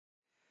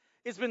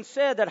It's been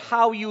said that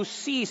how you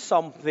see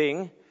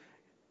something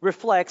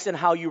reflects in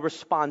how you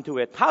respond to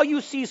it. How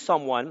you see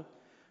someone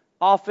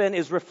often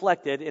is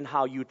reflected in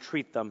how you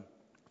treat them.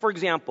 For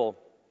example,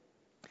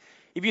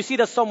 if you see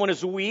that someone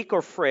is weak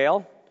or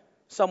frail,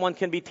 someone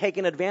can be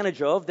taken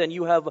advantage of, then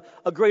you have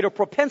a greater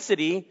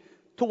propensity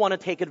to want to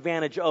take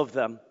advantage of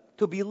them,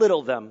 to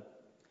belittle them.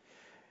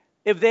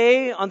 If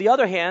they, on the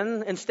other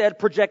hand, instead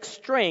project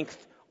strength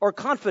or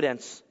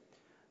confidence,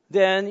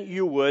 then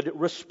you would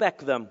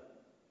respect them.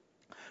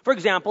 For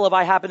example, if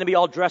I happen to be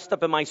all dressed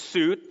up in my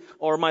suit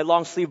or my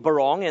long sleeve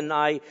barong and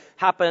I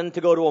happen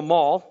to go to a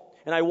mall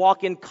and I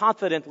walk in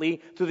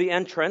confidently through the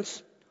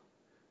entrance,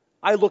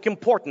 I look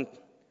important.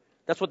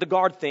 That's what the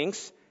guard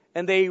thinks.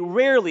 And they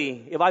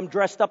rarely, if I'm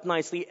dressed up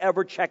nicely,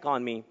 ever check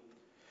on me.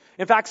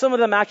 In fact, some of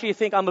them actually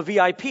think I'm a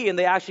VIP and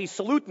they actually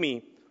salute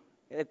me.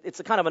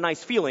 It's a kind of a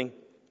nice feeling.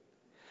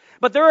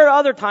 But there are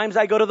other times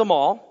I go to the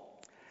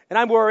mall and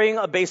I'm wearing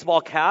a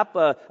baseball cap,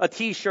 a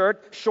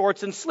t-shirt,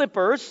 shorts, and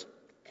slippers.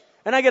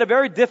 And I get a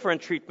very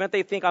different treatment.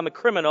 They think I'm a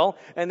criminal,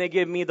 and they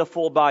give me the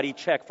full-body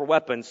check for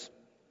weapons.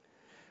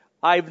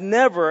 I've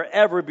never,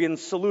 ever been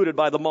saluted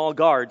by the mall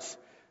guards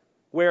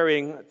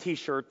wearing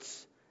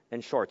t-shirts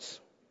and shorts.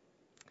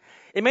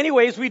 In many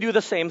ways, we do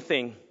the same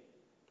thing.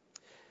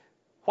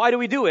 Why do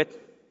we do it?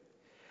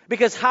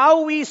 Because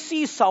how we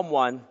see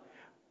someone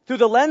through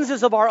the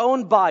lenses of our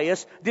own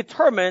bias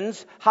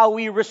determines how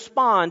we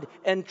respond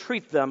and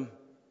treat them.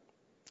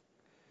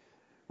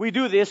 We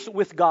do this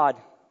with God.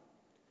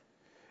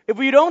 If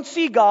we don't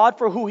see God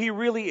for who He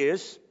really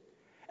is,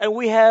 and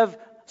we have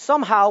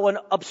somehow an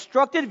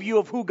obstructed view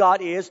of who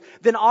God is,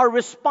 then our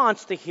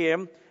response to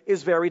Him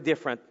is very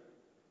different.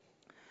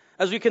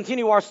 As we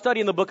continue our study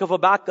in the book of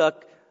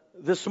Habakkuk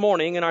this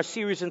morning in our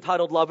series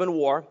entitled Love and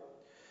War,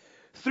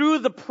 through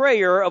the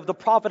prayer of the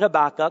prophet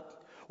Habakkuk,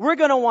 we're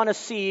going to want to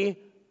see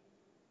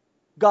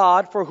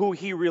God for who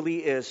He really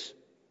is.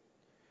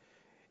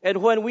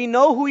 And when we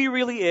know who He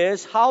really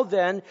is, how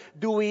then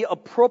do we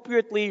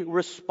appropriately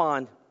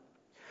respond?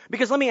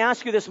 Because let me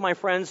ask you this, my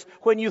friends.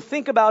 When you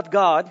think about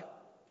God,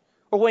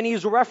 or when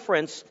He's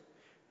referenced,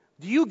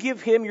 do you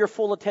give Him your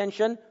full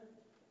attention?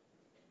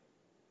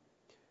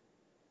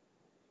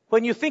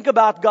 When you think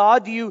about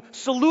God, do you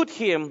salute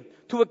Him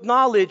to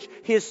acknowledge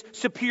His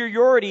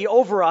superiority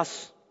over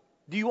us?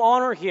 Do you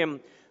honor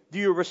Him? Do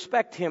you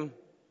respect Him?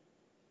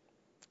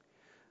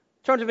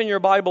 Turn to in your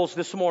Bibles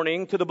this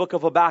morning to the book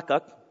of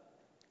Habakkuk,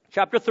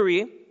 chapter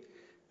 3,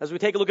 as we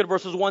take a look at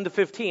verses 1 to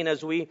 15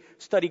 as we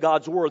study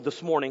God's Word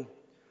this morning.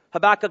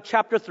 Habakkuk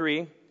chapter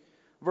 3,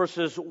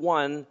 verses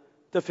 1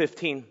 to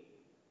 15.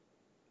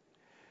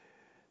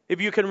 If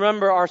you can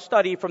remember our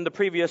study from the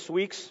previous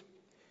weeks,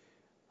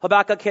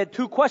 Habakkuk had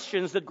two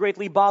questions that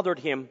greatly bothered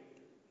him.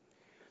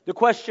 The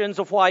questions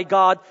of why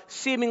God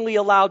seemingly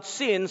allowed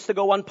sins to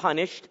go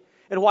unpunished,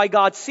 and why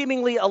God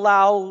seemingly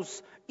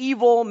allows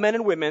evil men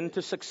and women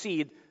to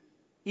succeed,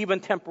 even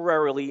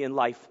temporarily in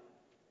life.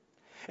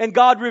 And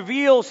God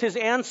reveals His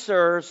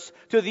answers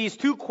to these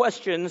two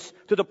questions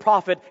to the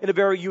prophet in a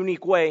very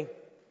unique way.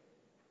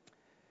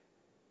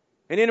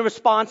 And in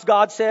response,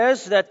 God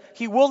says that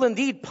He will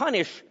indeed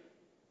punish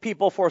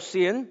people for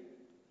sin,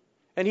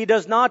 and He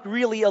does not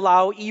really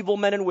allow evil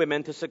men and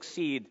women to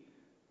succeed.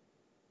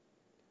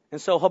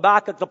 And so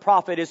Habakkuk the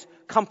prophet is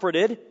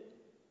comforted.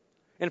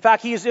 In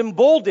fact, he is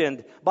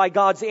emboldened by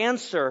God's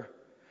answer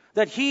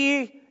that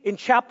he, in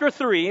chapter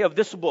 3 of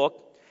this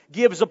book,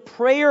 gives a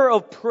prayer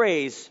of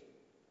praise.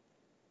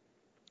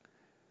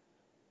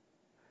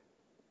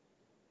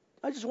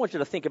 I just want you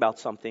to think about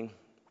something.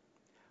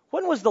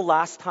 When was the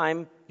last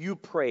time you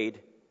prayed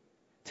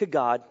to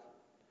God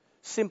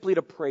simply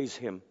to praise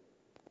Him?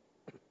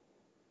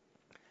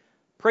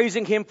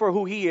 Praising Him for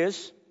who He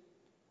is,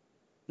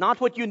 not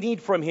what you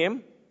need from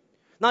Him,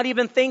 not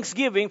even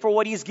thanksgiving for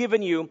what He's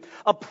given you.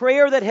 A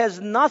prayer that has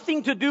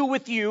nothing to do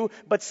with you,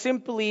 but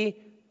simply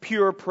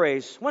pure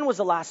praise. When was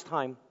the last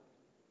time?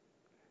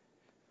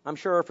 I'm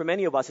sure for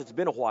many of us it's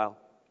been a while.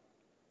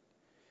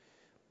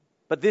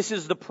 But this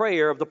is the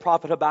prayer of the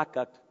prophet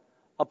Habakkuk,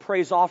 a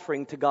praise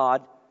offering to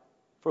God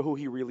for who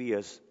He really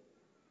is.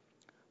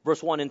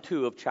 Verse 1 and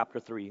 2 of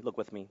chapter 3. Look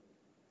with me.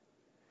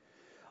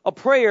 A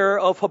prayer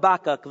of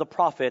Habakkuk the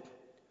prophet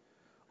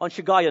on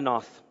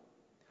Shigionoth.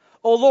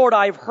 O Lord,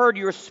 I have heard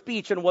your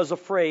speech and was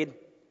afraid.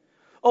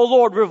 O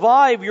Lord,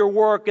 revive your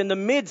work in the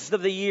midst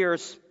of the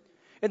years.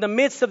 In the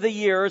midst of the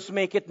years,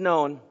 make it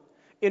known.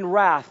 In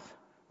wrath,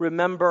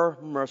 remember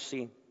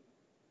mercy.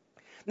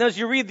 Now, as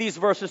you read these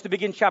verses to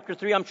begin chapter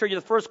 3, I'm sure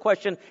the first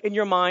question in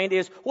your mind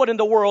is, what in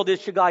the world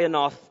is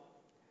Shigionoth?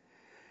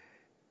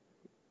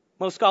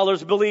 Most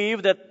scholars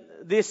believe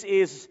that this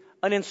is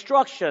an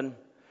instruction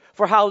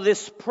for how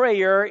this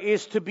prayer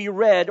is to be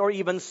read or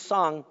even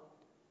sung.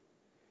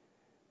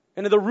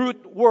 And in the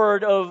root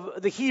word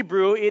of the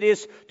Hebrew, it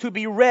is to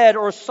be read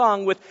or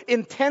sung with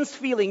intense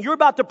feeling. You're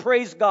about to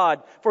praise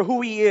God for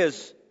who He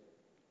is.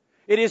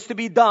 It is to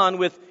be done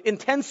with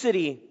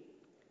intensity.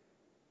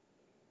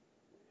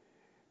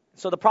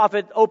 So the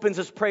prophet opens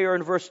his prayer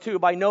in verse 2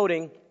 by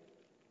noting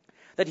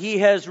that he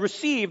has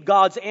received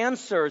God's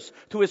answers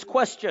to his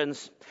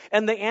questions.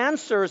 And the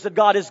answers that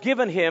God has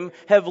given him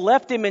have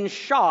left him in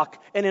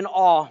shock and in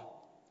awe.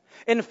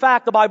 In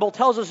fact, the Bible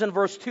tells us in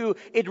verse 2,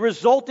 it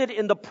resulted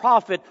in the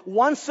prophet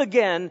once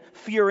again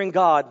fearing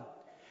God.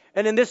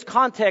 And in this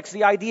context,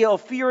 the idea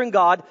of fearing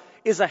God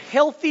is a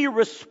healthy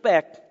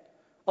respect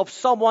of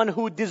someone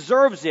who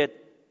deserves it.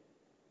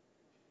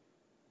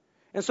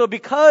 And so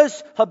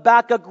because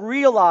Habakkuk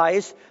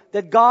realized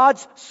that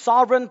God's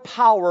sovereign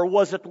power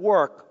was at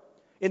work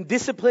in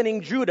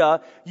disciplining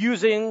Judah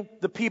using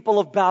the people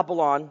of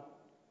Babylon,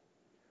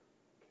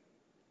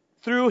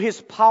 through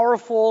his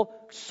powerful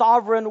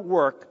sovereign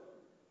work,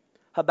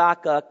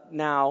 Habakkuk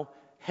now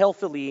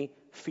healthily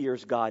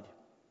fears God.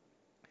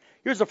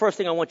 Here's the first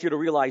thing I want you to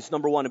realize,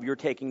 number one, if you're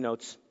taking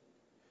notes.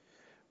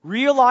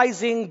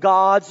 Realizing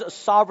God's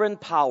sovereign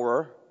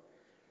power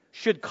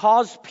should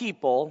cause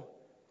people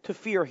to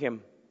fear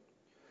him.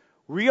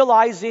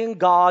 Realizing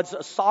God's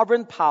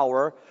sovereign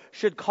power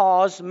should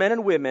cause men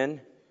and women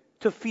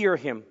to fear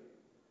him.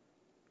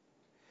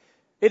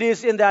 It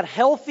is in that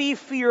healthy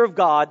fear of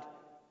God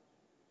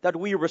that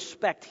we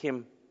respect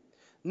him,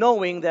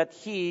 knowing that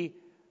he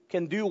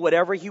can do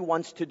whatever he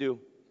wants to do.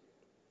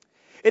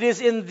 It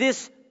is in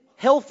this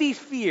healthy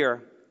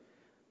fear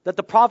that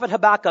the prophet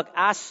Habakkuk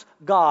asks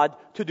God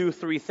to do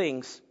three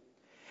things.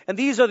 And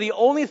these are the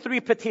only three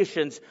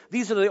petitions.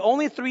 These are the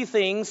only three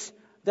things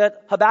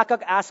that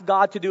Habakkuk asked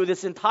God to do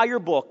this entire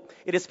book.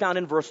 It is found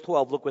in verse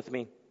 12. Look with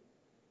me.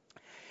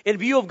 In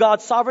view of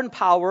God's sovereign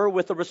power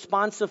with a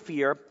response of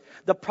fear,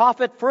 the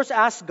prophet first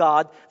asked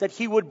God that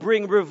he would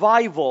bring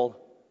revival,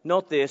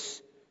 note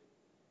this,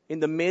 in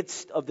the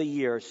midst of the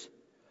years.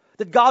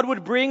 That God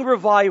would bring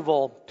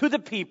revival to the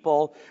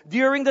people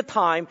during the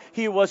time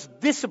he was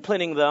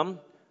disciplining them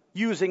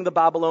using the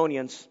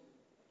Babylonians.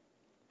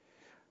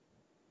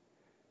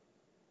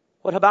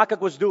 What Habakkuk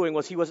was doing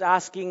was he was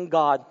asking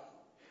God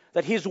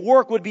that his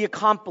work would be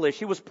accomplished.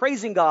 He was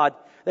praising God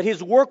that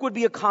his work would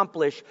be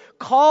accomplished.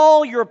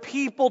 Call your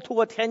people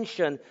to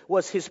attention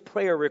was his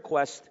prayer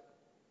request.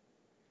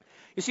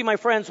 You see, my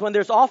friends, when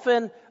there's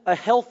often a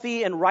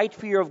healthy and right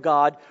fear of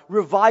God,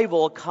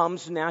 revival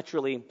comes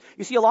naturally.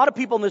 You see, a lot of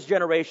people in this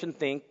generation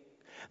think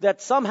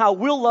that somehow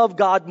we'll love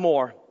God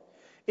more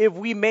if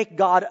we make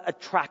God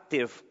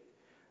attractive.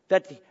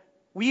 That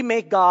we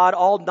make God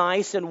all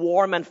nice and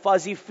warm and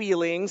fuzzy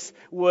feelings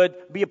would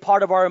be a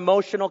part of our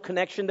emotional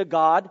connection to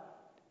God.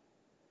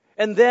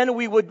 And then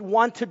we would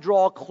want to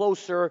draw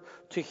closer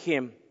to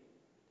him.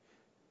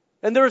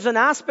 And there's an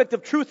aspect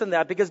of truth in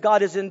that because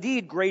God is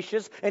indeed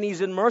gracious and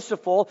he's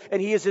merciful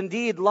and he is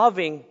indeed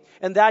loving.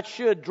 And that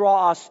should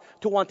draw us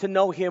to want to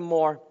know him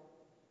more.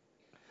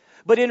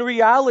 But in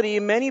reality,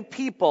 many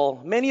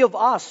people, many of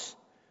us,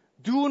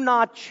 do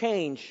not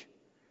change.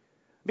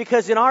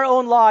 Because in our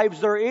own lives,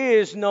 there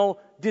is no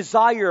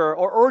desire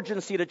or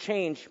urgency to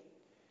change.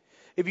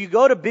 If you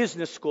go to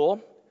business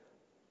school,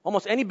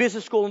 almost any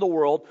business school in the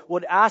world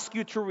would ask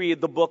you to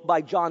read the book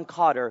by John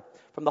Cotter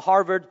from the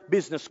Harvard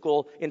Business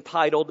School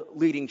entitled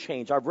Leading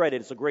Change. I've read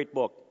it. It's a great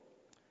book.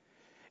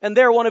 And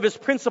there, one of his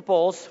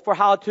principles for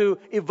how to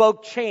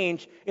evoke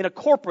change in a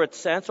corporate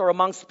sense or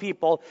amongst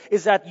people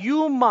is that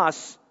you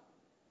must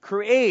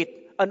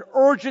create an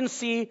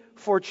urgency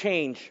for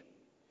change.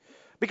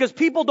 Because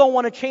people don't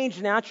want to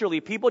change naturally.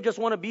 People just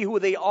want to be who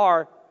they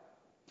are.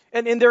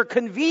 And in their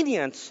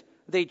convenience,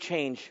 they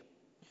change.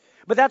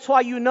 But that's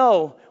why you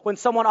know when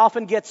someone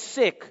often gets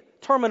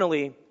sick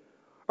terminally,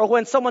 or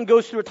when someone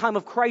goes through a time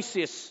of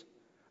crisis,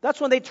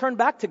 that's when they turn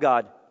back to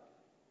God.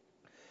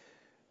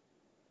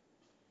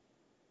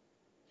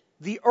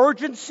 The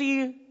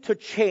urgency to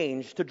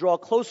change, to draw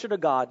closer to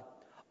God,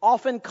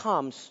 often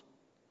comes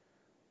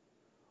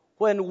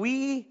when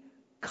we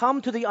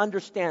come to the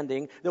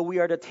understanding that we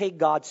are to take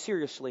God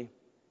seriously.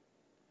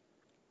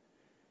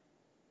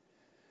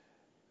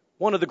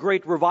 One of the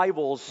great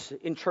revivals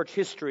in church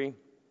history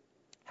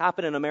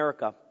happened in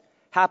America,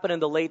 happened in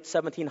the late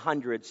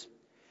 1700s.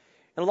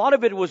 And a lot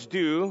of it was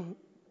due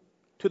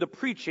to the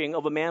preaching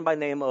of a man by the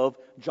name of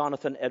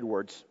Jonathan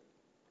Edwards.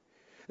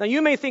 Now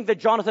you may think that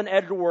Jonathan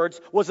Edwards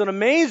was an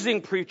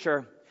amazing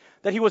preacher,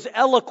 that he was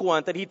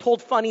eloquent, that he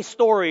told funny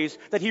stories,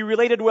 that he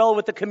related well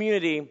with the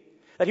community,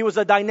 that he was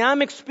a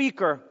dynamic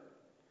speaker.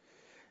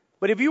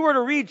 But if you were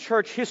to read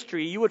church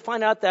history, you would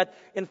find out that,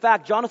 in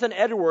fact, Jonathan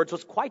Edwards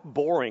was quite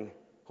boring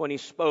when he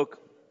spoke.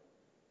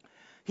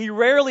 He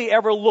rarely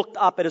ever looked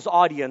up at his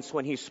audience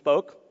when he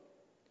spoke.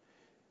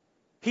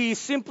 He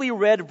simply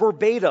read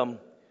verbatim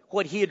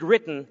what he had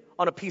written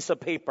on a piece of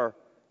paper.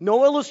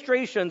 No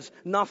illustrations,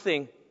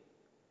 nothing.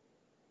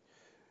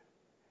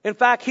 In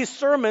fact, his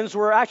sermons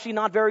were actually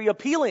not very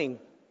appealing.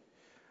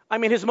 I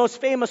mean, his most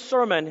famous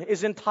sermon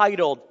is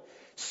entitled,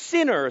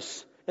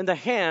 Sinners in the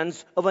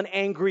Hands of an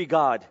Angry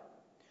God.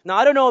 Now,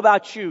 I don't know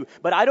about you,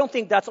 but I don't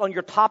think that's on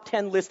your top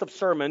 10 list of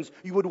sermons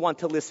you would want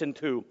to listen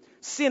to.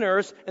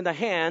 Sinners in the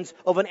hands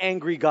of an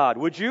angry God.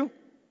 Would you?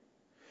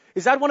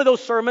 Is that one of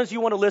those sermons you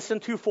want to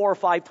listen to 4 or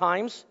 5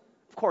 times?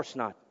 Of course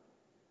not.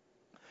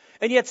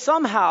 And yet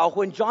somehow,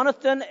 when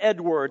Jonathan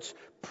Edwards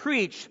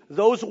preached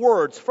those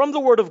words from the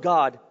Word of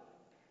God,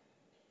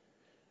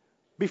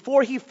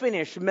 before he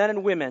finished, men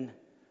and women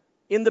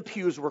in the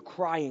pews were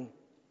crying,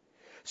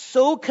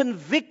 so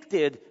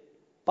convicted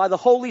by the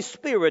Holy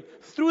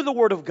Spirit through the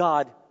Word of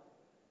God,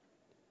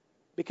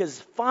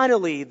 because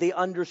finally they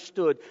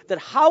understood that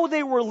how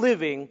they were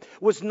living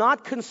was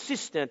not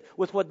consistent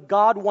with what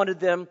God wanted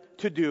them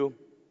to do.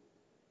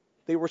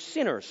 They were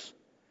sinners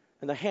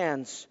in the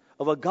hands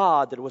of a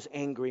God that was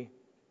angry.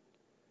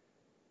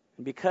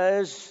 And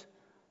because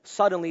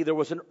suddenly there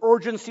was an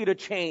urgency to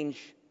change,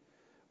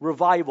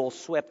 revival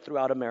swept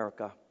throughout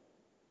America.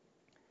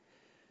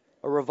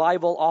 A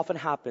revival often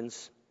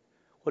happens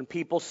when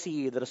people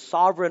see that a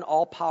sovereign,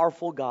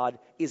 all-powerful God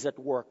is at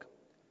work,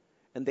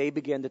 and they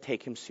begin to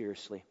take Him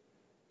seriously.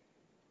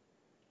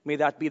 May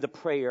that be the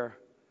prayer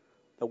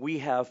that we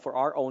have for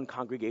our own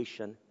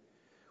congregation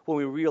when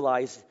we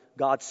realize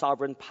God's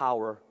sovereign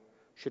power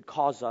should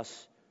cause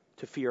us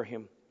to fear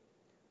Him.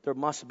 There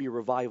must be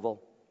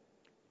revival.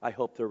 I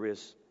hope there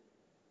is.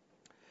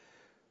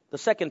 The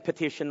second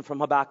petition from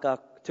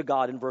Habakkuk to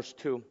God in verse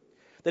 2,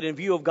 that in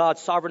view of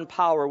God's sovereign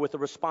power with a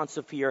response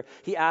of fear,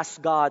 he asks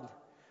God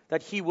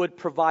that He would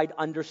provide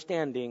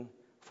understanding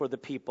for the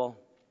people.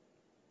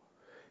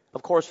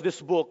 Of course,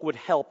 this book would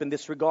help in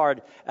this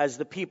regard, as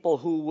the people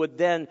who would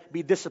then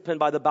be disciplined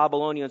by the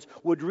Babylonians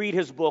would read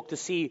his book to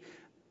see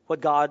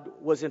what God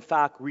was in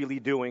fact really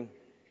doing.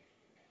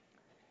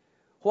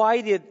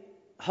 Why did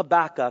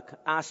Habakkuk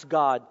ask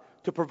God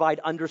to provide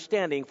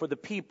understanding for the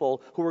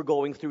people who were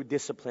going through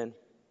discipline?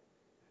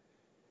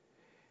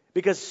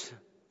 Because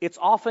it's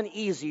often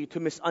easy to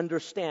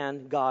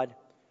misunderstand God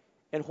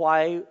and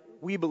why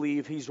we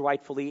believe He's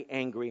rightfully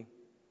angry.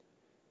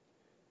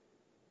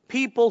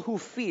 People who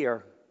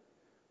fear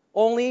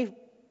only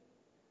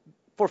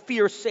for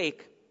fear's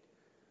sake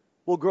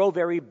will grow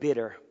very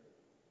bitter.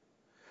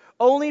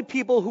 Only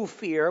people who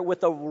fear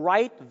with a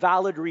right,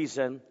 valid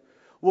reason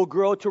will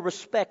grow to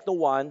respect the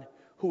one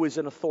who is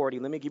in authority.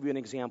 Let me give you an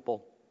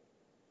example.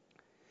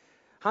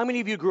 How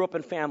many of you grew up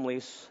in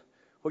families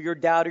where your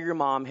dad or your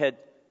mom had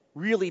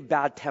really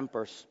bad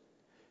tempers,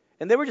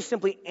 and they were just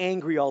simply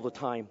angry all the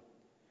time,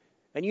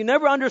 and you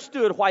never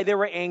understood why they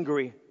were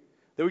angry?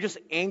 They were just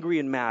angry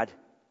and mad.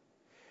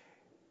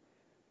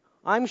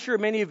 I'm sure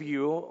many of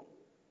you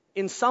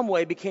in some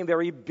way became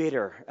very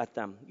bitter at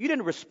them. You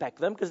didn't respect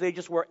them because they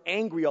just were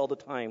angry all the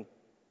time.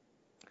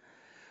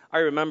 I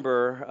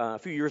remember a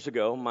few years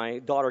ago, my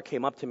daughter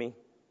came up to me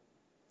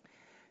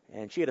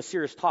and she had a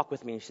serious talk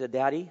with me. She said,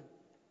 "Daddy,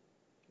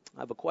 I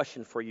have a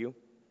question for you."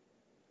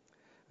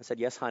 I said,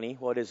 "Yes, honey,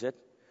 what is it?"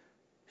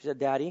 She said,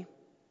 "Daddy,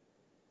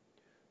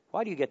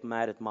 why do you get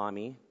mad at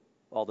Mommy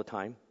all the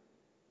time?"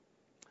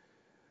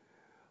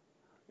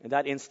 In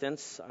that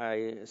instance,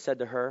 I said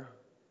to her,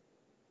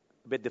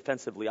 a bit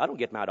defensively, "I don't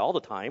get mad all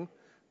the time,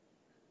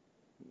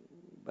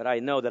 but I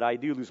know that I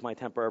do lose my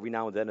temper every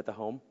now and then at the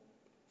home."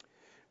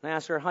 And I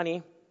asked her,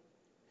 "Honey,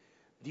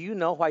 do you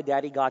know why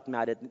Daddy got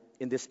mad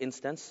in this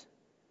instance?"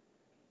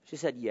 She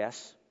said,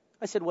 "Yes."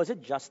 I said, "Was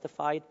it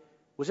justified?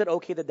 Was it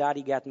okay that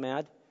Daddy got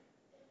mad?"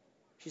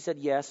 She said,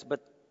 "Yes,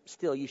 but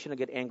still, you shouldn't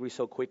get angry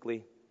so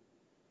quickly."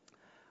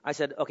 I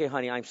said, "Okay,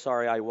 honey, I'm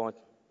sorry, I won't.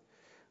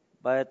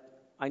 But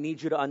I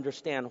need you to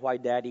understand why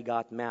Daddy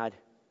got mad.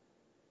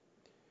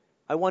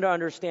 I want to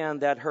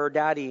understand that her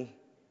daddy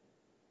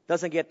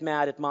doesn't get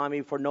mad at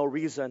Mommy for no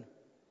reason,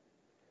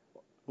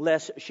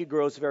 lest she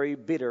grows very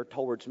bitter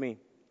towards me.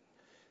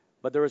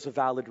 But there is a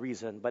valid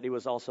reason, but it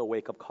was also a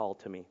wake-up call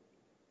to me."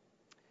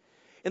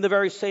 In the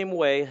very same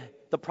way,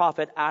 the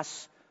prophet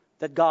asks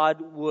that God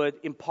would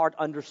impart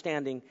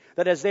understanding,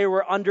 that as they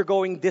were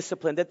undergoing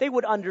discipline, that they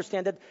would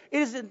understand that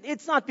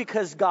it's not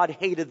because God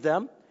hated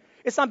them.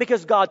 It's not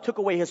because God took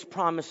away His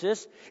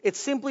promises. It's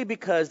simply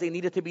because they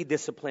needed to be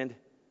disciplined.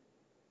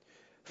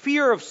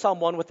 Fear of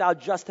someone without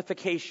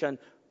justification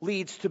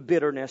leads to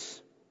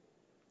bitterness.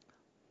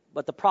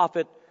 But the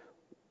prophet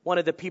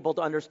wanted the people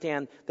to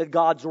understand that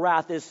God's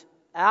wrath is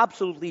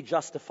absolutely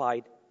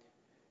justified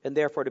and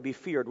therefore to be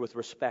feared with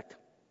respect.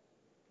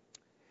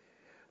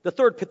 The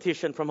third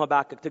petition from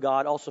Habakkuk to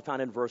God, also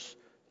found in verse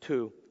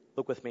 2.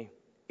 Look with me.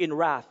 In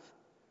wrath,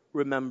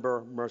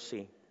 remember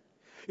mercy.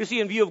 You see,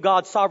 in view of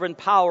God's sovereign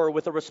power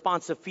with a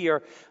response of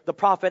fear, the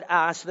prophet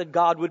asked that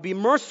God would be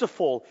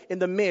merciful in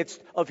the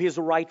midst of His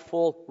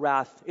rightful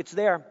wrath. It's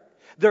there.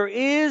 There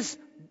is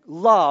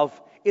love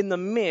in the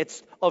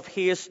midst of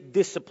His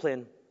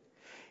discipline.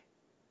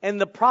 And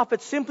the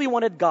prophet simply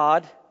wanted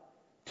God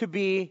to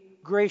be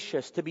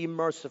gracious, to be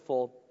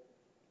merciful.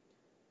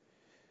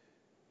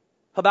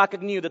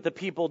 Habakkuk knew that the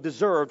people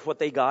deserved what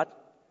they got.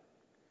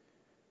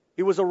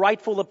 It was a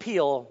rightful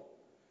appeal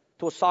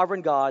to a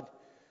sovereign God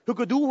who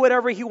could do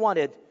whatever He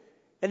wanted.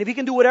 And if He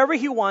can do whatever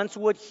He wants,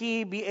 would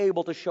He be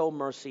able to show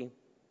mercy?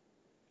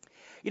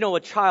 You know,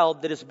 a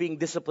child that is being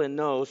disciplined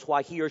knows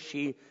why he or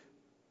she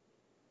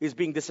is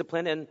being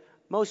disciplined. And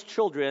most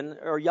children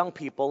or young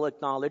people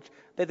acknowledge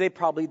that they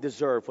probably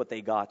deserve what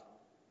they got.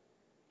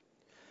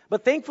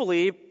 But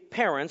thankfully,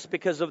 parents,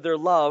 because of their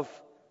love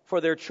for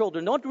their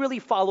children don't really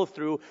follow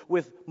through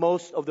with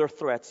most of their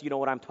threats. You know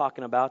what I'm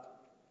talking about.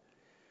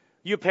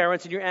 You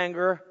parents, in your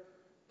anger,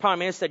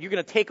 promise that you're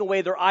going to take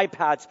away their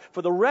iPads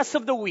for the rest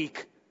of the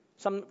week,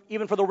 some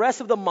even for the rest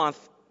of the month,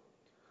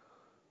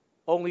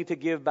 only to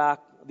give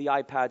back the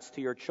iPads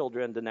to your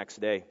children the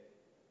next day.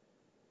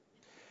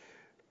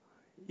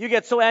 You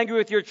get so angry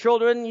with your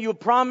children, you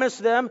promise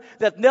them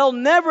that they'll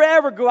never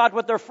ever go out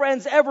with their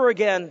friends ever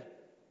again,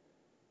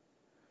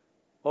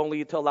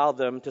 only to allow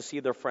them to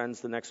see their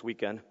friends the next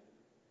weekend.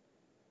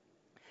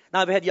 Now,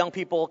 I've had young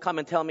people come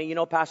and tell me, you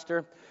know,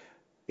 Pastor,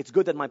 it's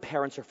good that my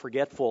parents are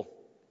forgetful.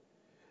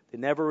 They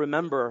never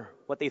remember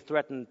what they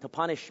threatened to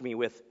punish me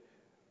with.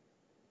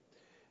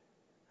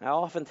 I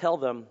often tell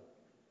them,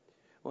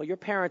 well, your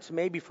parents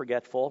may be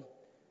forgetful,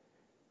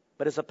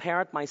 but as a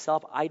parent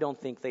myself, I don't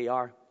think they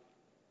are.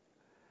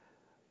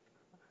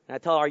 And I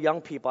tell our young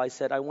people, I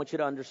said, I want you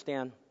to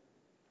understand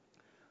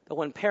that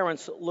when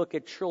parents look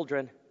at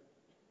children,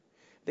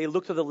 they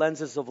look through the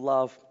lenses of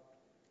love.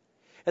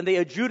 And they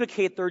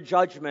adjudicate their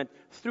judgment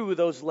through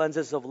those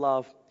lenses of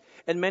love.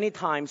 And many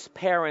times,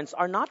 parents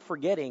are not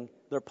forgetting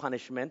their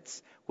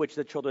punishments, which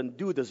the children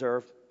do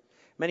deserve.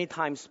 Many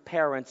times,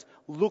 parents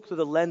look through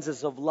the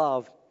lenses of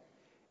love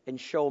and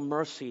show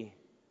mercy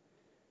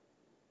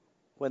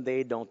when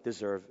they don't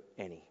deserve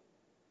any.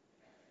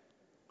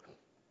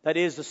 That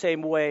is the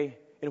same way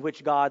in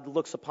which God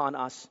looks upon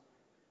us.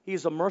 He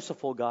is a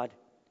merciful God.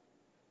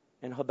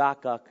 And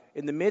Habakkuk,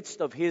 in the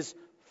midst of his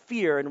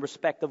fear and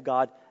respect of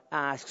God,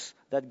 asks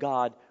that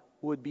God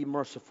would be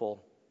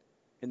merciful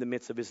in the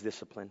midst of his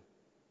discipline.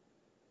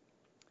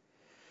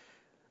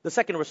 The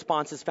second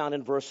response is found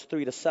in verse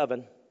 3 to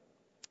 7.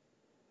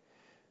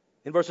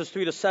 In verses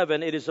 3 to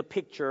 7, it is a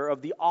picture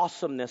of the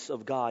awesomeness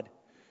of God.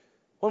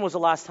 When was the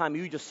last time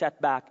you just sat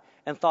back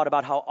and thought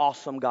about how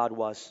awesome God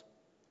was,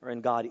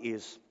 and God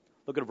is?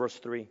 Look at verse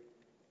 3.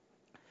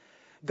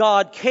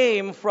 God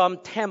came from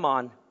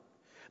Teman,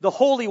 the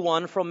Holy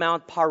One from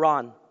Mount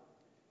Paran,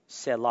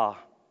 Selah.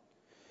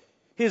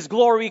 His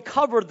glory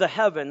covered the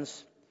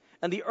heavens,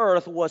 and the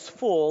earth was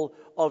full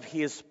of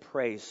his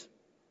praise.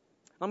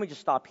 Let me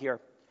just stop here.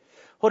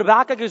 What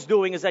Habakkuk is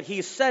doing is that he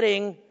is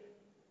setting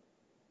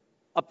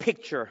a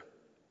picture.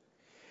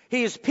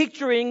 He is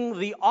picturing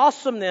the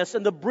awesomeness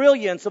and the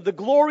brilliance of the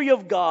glory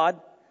of God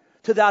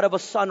to that of a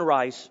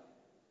sunrise.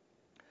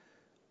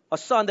 A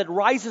sun that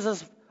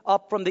rises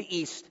up from the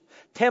east.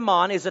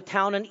 Teman is a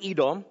town in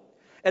Edom,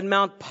 and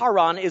Mount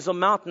Paran is a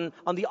mountain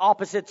on the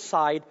opposite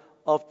side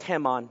of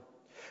Teman.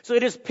 So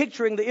it is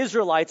picturing the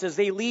Israelites as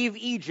they leave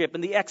Egypt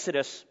in the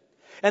Exodus,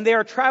 and they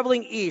are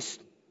traveling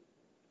east,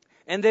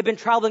 and they've been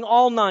traveling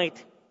all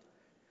night,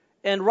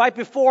 and right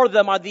before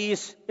them are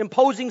these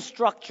imposing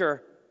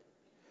structure,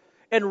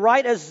 and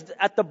right as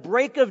at the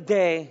break of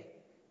day,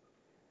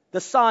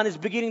 the sun is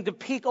beginning to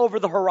peek over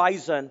the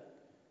horizon.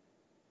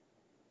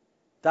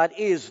 That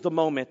is the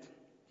moment.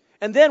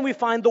 And then we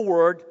find the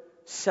word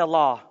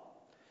Selah.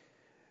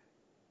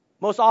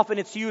 Most often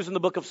it's used in the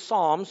book of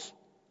Psalms.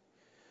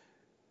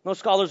 Most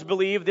scholars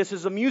believe this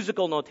is a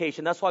musical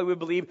notation. That's why we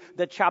believe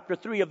that chapter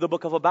 3 of the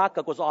book of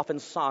Habakkuk was often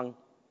sung.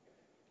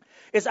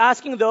 It's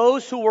asking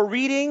those who were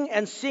reading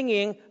and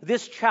singing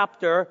this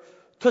chapter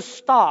to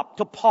stop,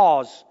 to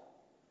pause.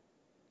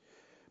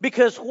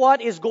 Because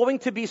what is going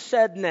to be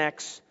said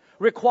next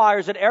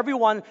requires that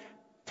everyone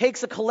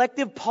takes a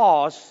collective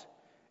pause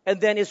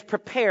and then is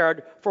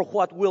prepared for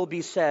what will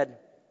be said.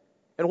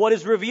 And what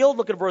is revealed?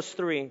 Look at verse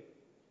 3.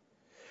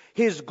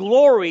 His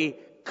glory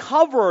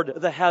covered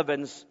the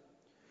heavens,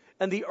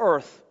 and the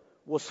earth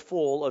was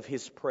full of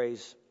his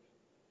praise.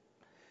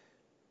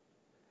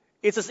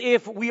 It's as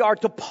if we are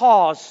to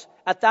pause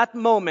at that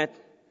moment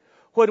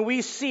when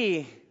we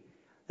see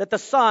that the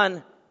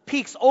sun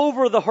peeks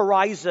over the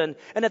horizon,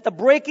 and at the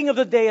breaking of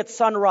the day at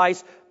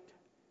sunrise,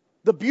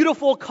 the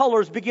beautiful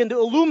colors begin to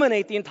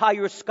illuminate the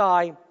entire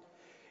sky.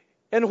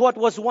 And what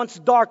was once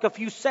dark a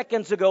few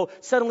seconds ago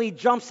suddenly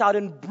jumps out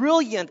in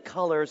brilliant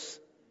colors.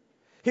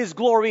 His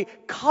glory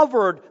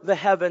covered the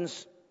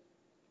heavens.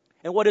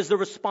 And what is the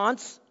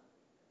response?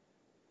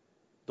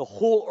 The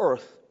whole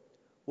earth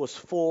was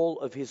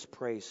full of his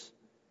praise.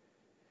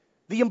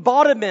 The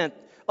embodiment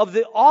of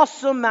the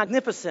awesome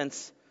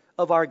magnificence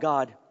of our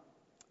God.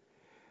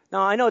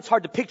 Now, I know it's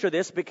hard to picture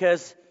this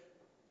because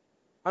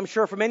I'm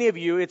sure for many of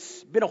you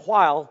it's been a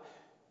while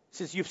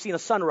since you've seen a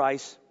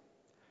sunrise.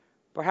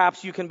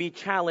 Perhaps you can be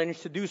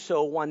challenged to do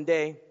so one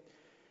day.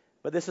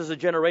 But this is a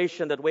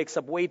generation that wakes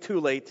up way too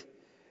late,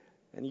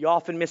 and you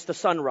often miss the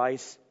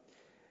sunrise,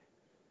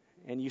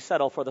 and you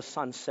settle for the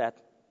sunset.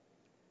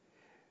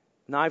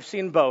 Now, I've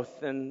seen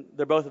both, and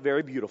they're both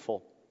very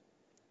beautiful.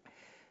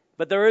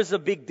 But there is a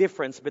big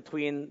difference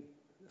between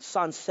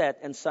sunset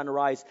and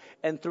sunrise.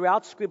 And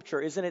throughout Scripture,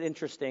 isn't it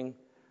interesting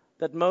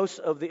that most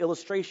of the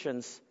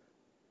illustrations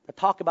that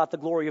talk about the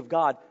glory of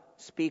God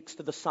speaks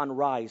to the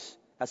sunrise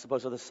as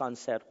opposed to the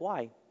sunset?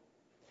 Why?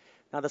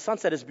 Now, the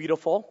sunset is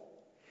beautiful,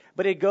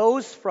 but it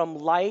goes from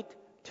light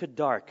to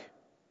dark.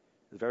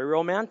 It's very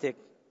romantic.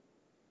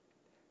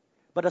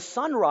 But a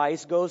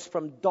sunrise goes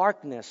from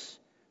darkness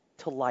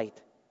to light.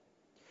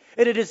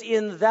 And it is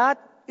in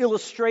that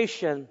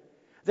illustration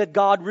that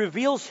God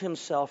reveals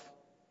himself.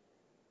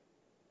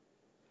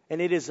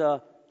 And it is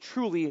a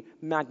truly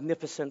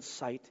magnificent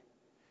sight.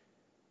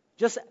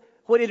 Just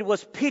when it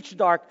was pitch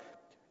dark,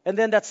 and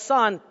then that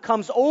sun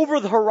comes over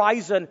the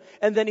horizon,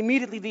 and then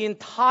immediately the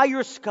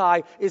entire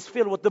sky is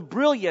filled with the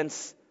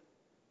brilliance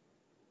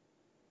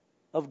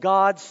of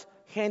God's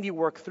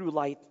handiwork through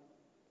light.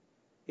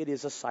 It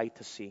is a sight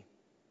to see.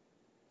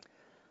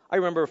 I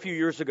remember a few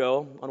years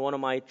ago on one of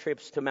my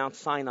trips to Mount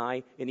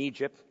Sinai in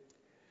Egypt,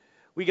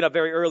 we get up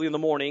very early in the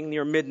morning,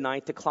 near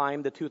midnight, to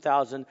climb the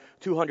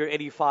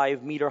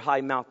 2,285 meter high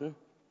mountain.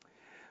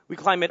 We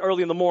climb it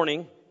early in the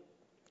morning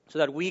so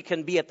that we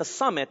can be at the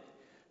summit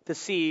to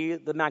see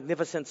the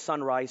magnificent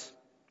sunrise.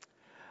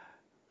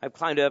 I've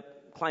climbed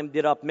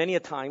it up many a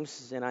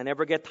times, and I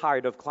never get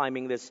tired of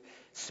climbing this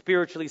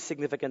spiritually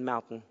significant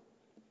mountain.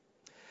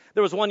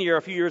 There was one year,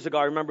 a few years ago,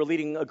 I remember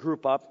leading a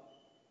group up.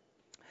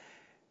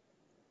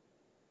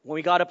 When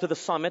we got up to the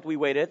summit, we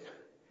waited,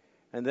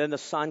 and then the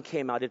sun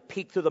came out. It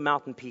peeked through the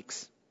mountain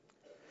peaks,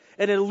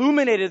 and it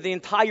illuminated the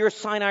entire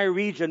Sinai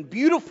region,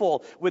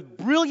 beautiful with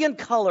brilliant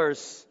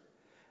colors.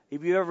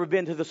 If you've ever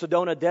been to the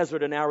Sedona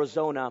Desert in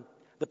Arizona,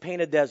 the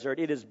Painted Desert,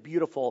 it is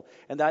beautiful,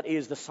 and that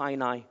is the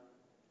Sinai.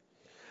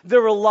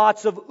 There were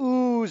lots of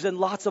oohs and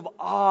lots of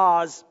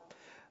ahs.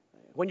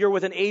 When you're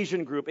with an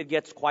Asian group, it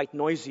gets quite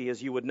noisy,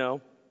 as you would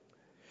know.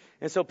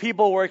 And so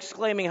people were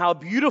exclaiming how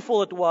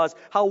beautiful it was,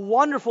 how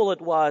wonderful it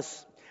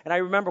was. And I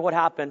remember what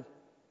happened.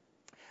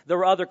 There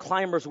were other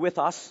climbers with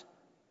us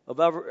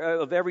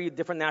of every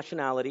different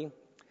nationality.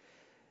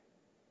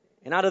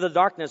 And out of the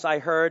darkness, I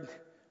heard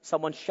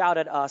someone shout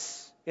at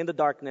us in the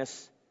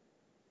darkness,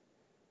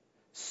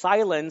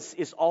 "Silence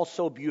is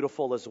also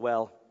beautiful as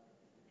well."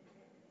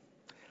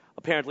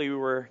 Apparently, we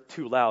were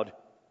too loud.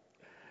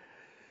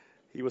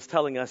 He was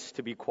telling us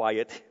to be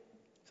quiet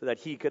so that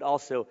he could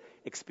also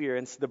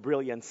experience the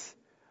brilliance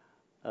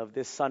of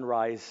this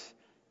sunrise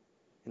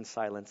in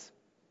silence.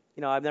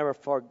 You know, I've never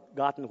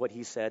forgotten what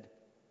he said.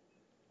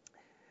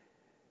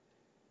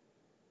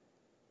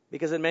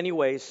 Because in many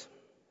ways,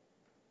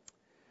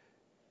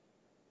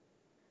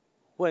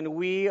 when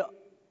we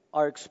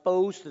are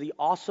exposed to the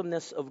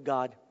awesomeness of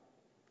God,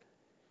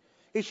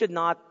 it should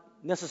not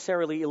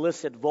necessarily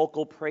elicit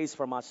vocal praise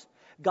from us.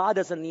 God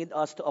doesn't need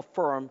us to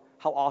affirm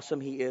how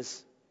awesome He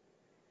is.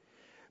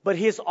 But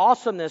His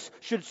awesomeness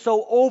should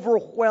so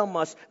overwhelm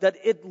us that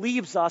it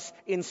leaves us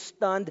in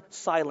stunned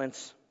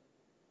silence.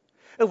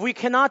 If we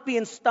cannot be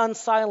in stunned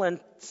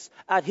silence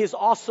at His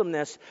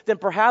awesomeness, then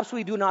perhaps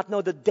we do not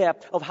know the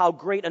depth of how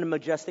great and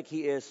majestic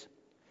He is.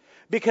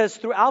 Because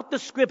throughout the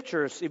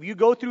Scriptures, if you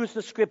go through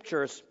the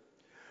Scriptures,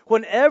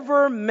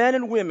 whenever men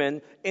and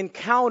women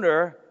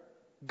encounter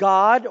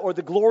God or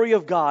the glory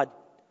of God,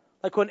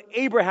 like when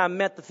Abraham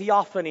met the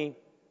theophany,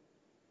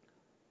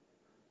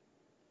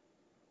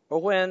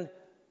 or when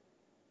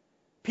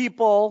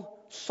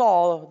people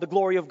saw the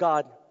glory of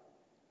God,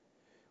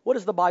 what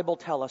does the Bible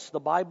tell us? The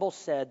Bible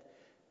said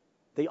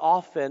they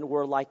often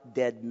were like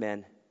dead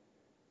men.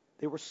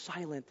 They were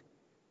silent.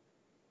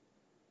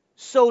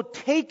 So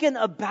taken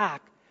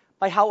aback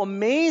by how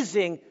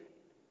amazing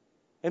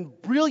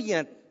and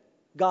brilliant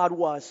God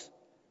was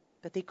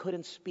that they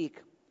couldn't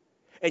speak.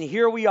 And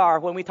here we are,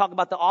 when we talk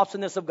about the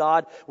awesomeness of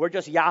God, we're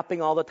just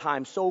yapping all the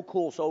time. So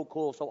cool, so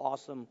cool, so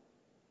awesome.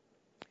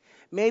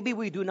 Maybe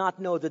we do not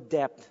know the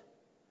depth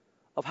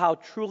of how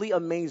truly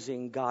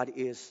amazing God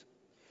is.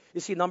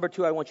 You see, number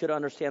two, I want you to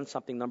understand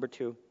something. Number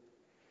two,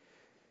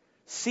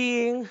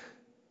 seeing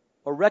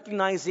or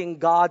recognizing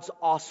God's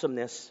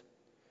awesomeness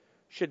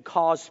should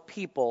cause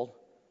people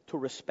to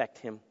respect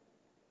Him.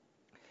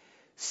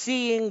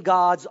 Seeing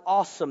God's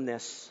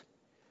awesomeness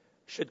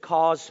should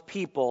cause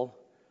people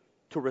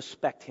to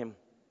respect Him.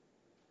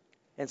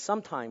 And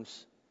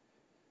sometimes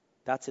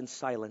that's in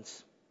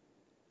silence.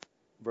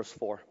 Verse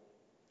 4.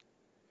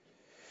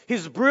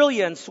 His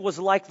brilliance was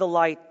like the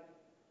light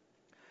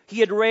He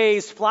had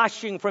rays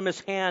flashing from His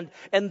hand,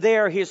 and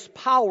there His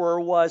power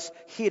was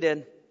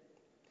hidden.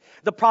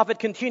 The prophet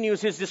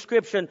continues his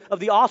description of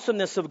the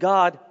awesomeness of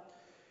God.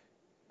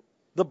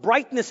 The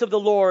brightness of the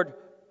Lord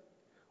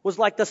was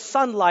like the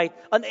sunlight,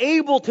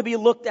 unable to be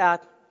looked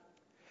at.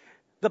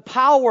 The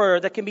power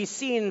that can be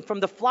seen from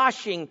the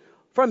flashing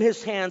from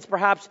His hands,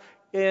 perhaps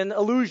in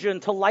allusion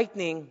to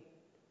lightning,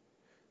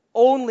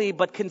 only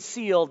but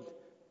concealed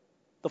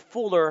the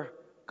fuller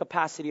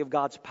capacity of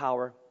God's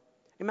power.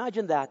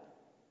 Imagine that.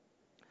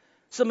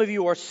 Some of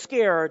you are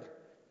scared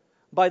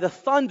by the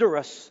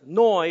thunderous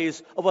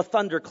noise of a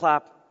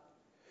thunderclap.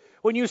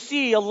 When you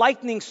see a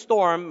lightning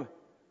storm,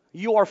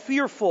 you are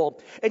fearful.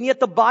 And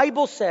yet the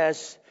Bible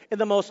says, in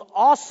the most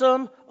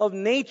awesome of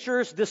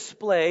nature's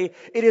display,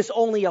 it is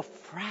only a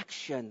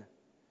fraction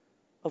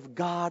of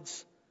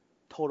God's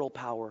total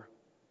power.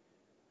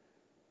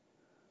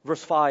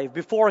 Verse 5,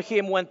 before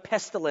Him went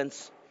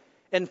pestilence,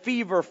 and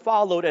fever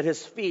followed at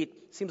His feet.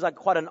 Seems like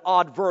quite an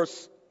odd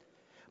verse,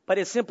 but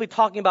it's simply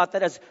talking about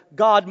that as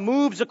God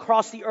moves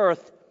across the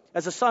earth,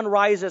 As the sun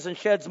rises and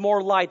sheds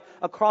more light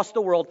across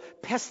the world,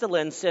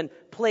 pestilence and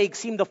plague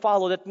seem to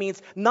follow. That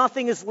means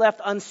nothing is left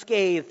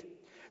unscathed.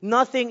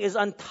 Nothing is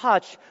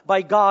untouched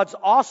by God's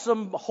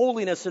awesome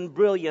holiness and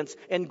brilliance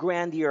and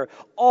grandeur.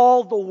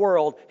 All the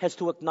world has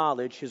to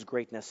acknowledge His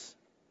greatness.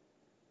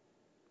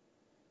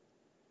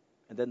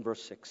 And then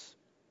verse 6.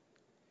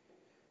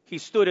 He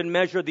stood and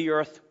measured the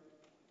earth.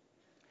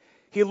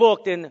 He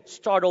looked and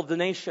startled the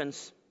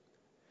nations.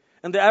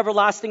 And the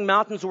everlasting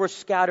mountains were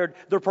scattered.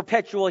 The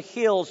perpetual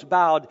hills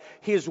bowed.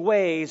 His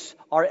ways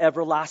are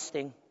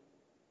everlasting.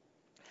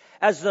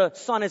 As the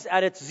sun is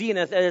at its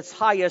zenith, at its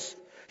highest,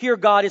 here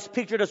God is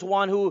pictured as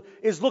one who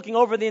is looking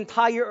over the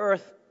entire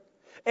earth.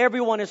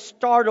 Everyone is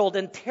startled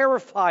and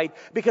terrified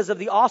because of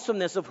the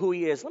awesomeness of who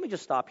He is. Let me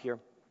just stop here.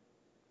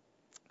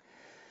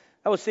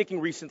 I was thinking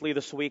recently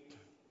this week.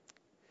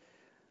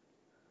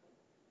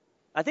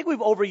 I think we've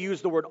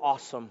overused the word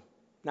awesome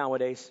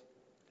nowadays.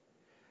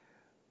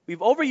 We've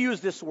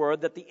overused this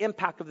word that the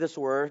impact of this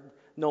word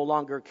no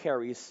longer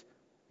carries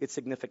its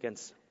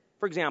significance.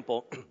 For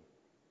example,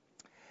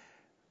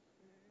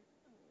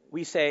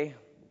 we say,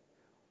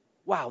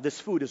 wow, this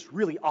food is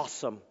really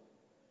awesome,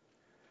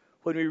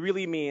 when we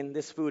really mean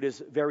this food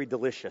is very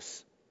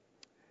delicious.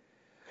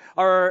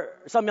 Or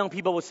some young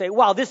people will say,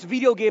 wow, this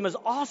video game is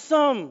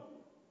awesome,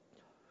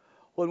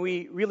 when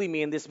we really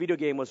mean this video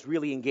game was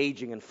really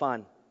engaging and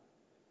fun.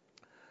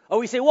 Or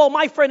we say, well,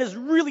 my friend is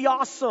really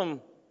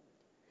awesome,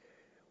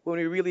 when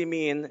we really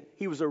mean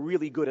he was a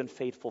really good and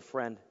faithful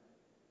friend.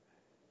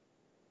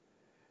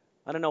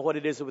 I don't know what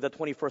it is with the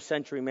 21st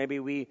century. Maybe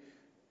we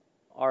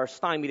are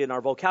stymied in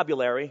our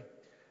vocabulary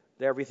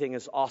that everything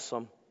is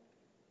awesome.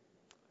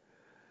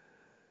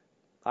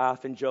 I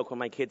often joke when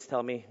my kids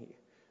tell me,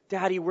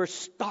 Daddy, we're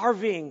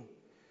starving.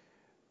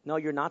 No,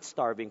 you're not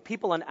starving.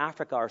 People in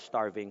Africa are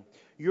starving.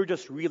 You're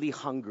just really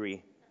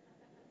hungry.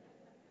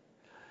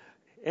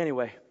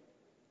 Anyway.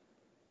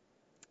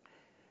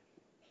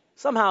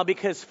 Somehow,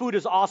 because food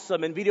is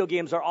awesome and video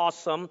games are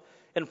awesome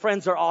and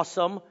friends are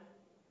awesome,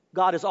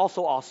 God is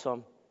also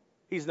awesome.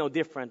 He's no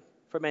different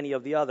from any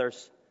of the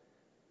others.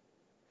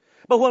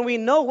 But when we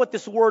know what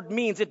this word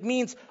means, it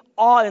means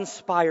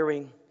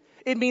awe-inspiring.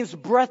 It means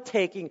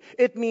breathtaking.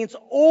 It means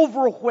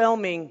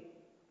overwhelming.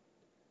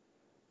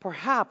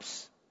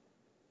 Perhaps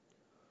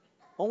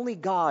only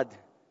God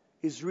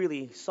is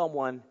really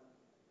someone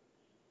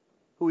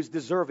who is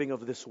deserving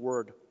of this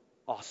word,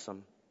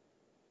 awesome.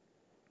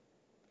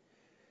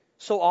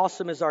 So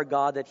awesome is our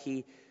God that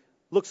He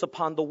looks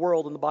upon the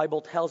world, and the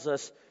Bible tells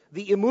us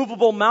the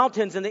immovable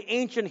mountains and the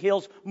ancient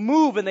hills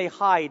move and they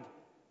hide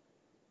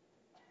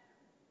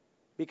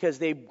because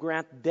they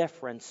grant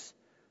deference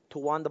to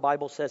one, the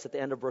Bible says at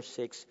the end of verse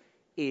 6,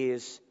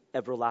 is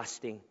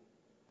everlasting.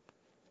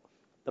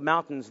 The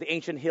mountains, the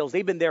ancient hills,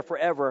 they've been there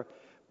forever.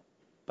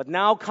 But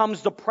now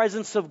comes the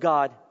presence of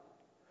God,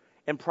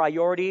 and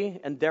priority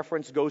and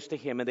deference goes to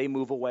Him, and they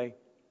move away.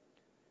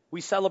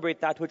 We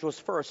celebrate that which was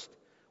first.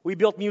 We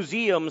built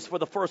museums for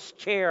the first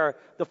chair,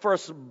 the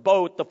first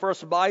boat, the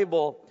first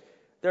Bible.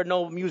 There are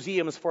no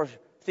museums for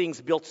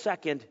things built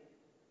second.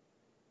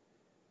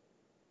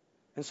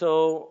 And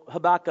so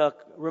Habakkuk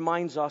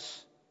reminds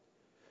us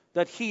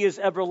that He is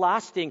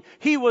everlasting.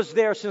 He was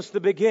there since the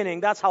beginning.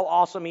 That's how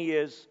awesome He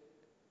is.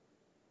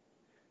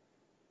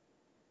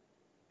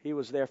 He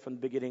was there from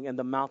the beginning, and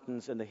the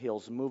mountains and the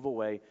hills move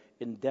away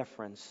in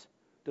deference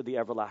to the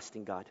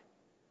everlasting God.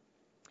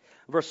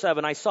 Verse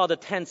 7, I saw the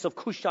tents of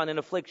Cushan in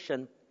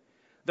affliction.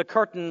 The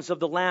curtains of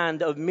the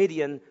land of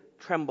Midian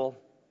tremble.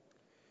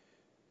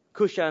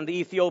 Cushan, the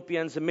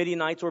Ethiopians, the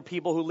Midianites were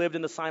people who lived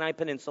in the Sinai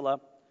Peninsula.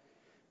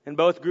 In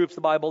both groups,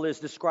 the Bible is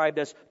described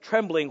as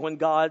trembling when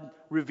God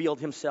revealed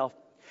Himself.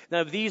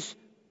 Now, if these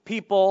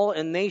people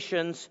and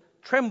nations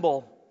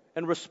tremble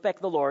and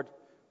respect the Lord,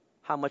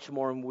 how much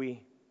more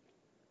we?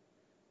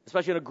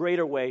 Especially in a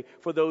greater way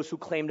for those who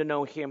claim to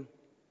know Him.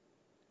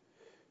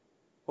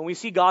 When we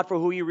see God for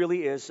who He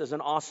really is, as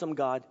an awesome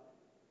God,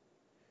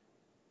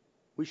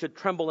 we should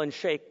tremble and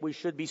shake. We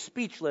should be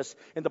speechless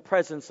in the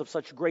presence of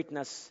such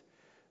greatness.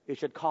 It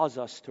should cause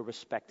us to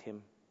respect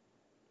Him.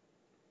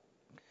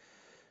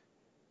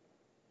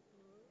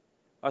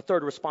 Our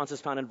third response is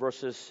found in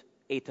verses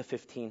 8 to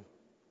 15.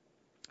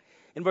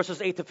 In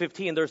verses 8 to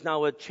 15, there's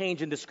now a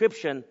change in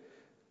description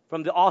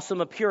from the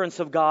awesome appearance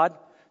of God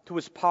to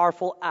His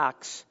powerful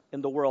acts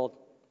in the world.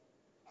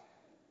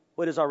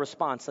 What is our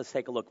response? Let's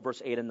take a look.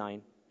 Verse 8 and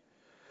 9.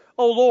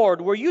 O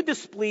Lord, were You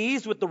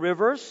displeased with the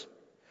rivers?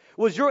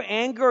 Was Your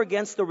anger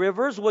against the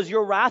rivers? Was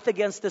Your wrath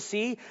against the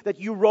sea, that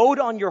You rode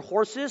on Your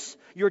horses,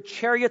 Your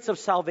chariots of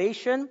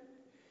salvation?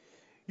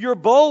 Your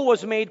bow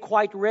was made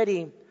quite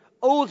ready.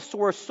 Oaths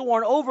were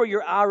sworn over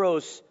Your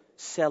arrows,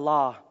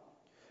 Selah.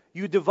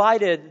 You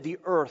divided the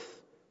earth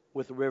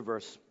with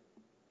rivers.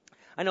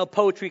 I know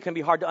poetry can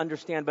be hard to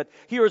understand, but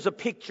here is a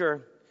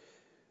picture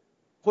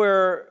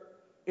where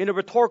in a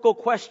rhetorical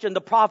question,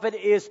 the prophet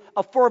is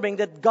affirming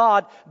that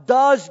God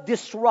does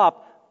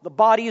disrupt the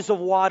bodies of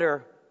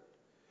water.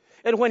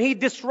 And when He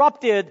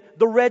disrupted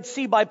the Red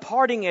Sea by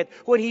parting it,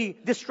 when He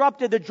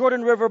disrupted the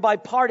Jordan River by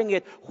parting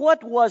it,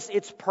 what was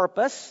its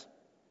purpose?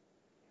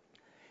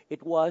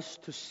 It was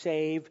to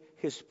save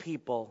His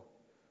people.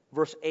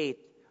 Verse 8,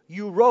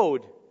 you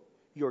rode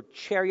your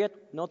chariot,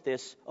 note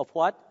this, of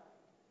what?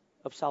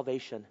 Of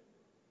salvation.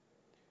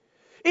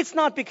 It's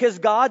not because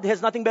God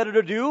has nothing better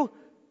to do,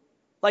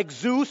 like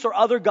Zeus or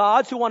other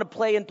gods who want to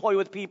play and toy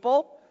with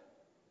people.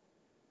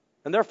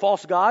 And they're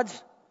false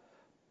gods.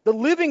 The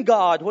living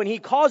God, when He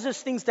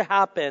causes things to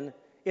happen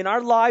in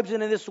our lives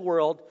and in this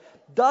world,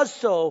 does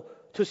so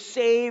to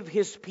save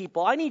His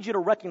people. I need you to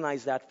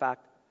recognize that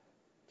fact.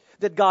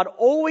 That God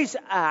always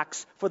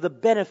acts for the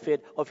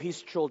benefit of His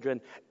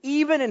children.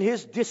 Even in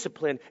His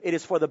discipline, it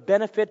is for the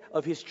benefit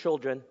of His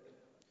children.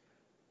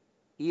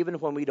 Even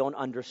when we don't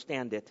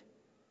understand it.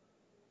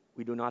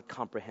 We do not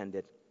comprehend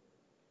it.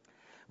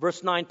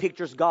 Verse 9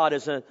 pictures God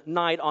as a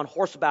knight on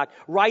horseback,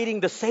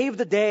 riding to save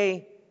the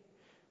day.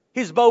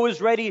 His bow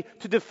is ready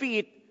to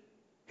defeat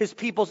His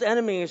people's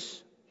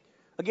enemies.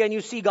 Again,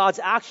 you see God's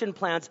action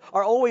plans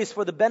are always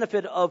for the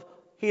benefit of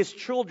His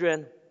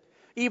children.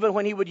 Even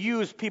when He would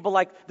use people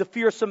like the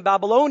fearsome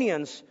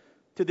Babylonians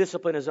to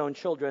discipline His own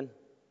children.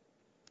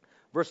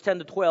 Verse 10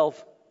 to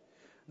 12.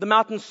 The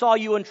mountains saw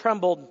you and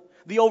trembled.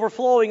 The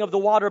overflowing of the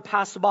water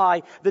passed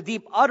by. The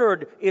deep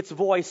uttered its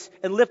voice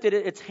and lifted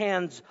its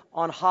hands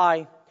on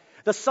high.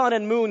 The sun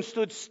and moon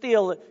stood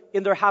still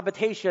in their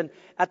habitation.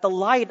 At the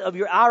light of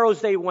your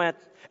arrows they went.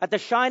 At the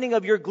shining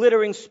of your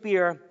glittering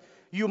spear.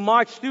 You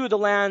marched through the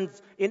land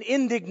in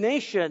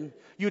indignation.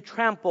 You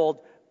trampled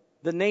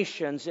the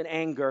nations in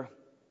anger.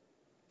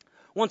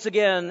 Once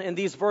again, in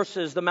these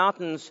verses, the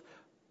mountains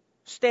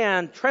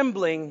stand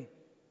trembling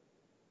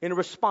in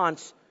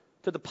response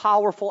to the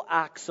powerful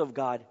acts of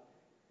God.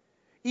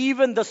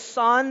 Even the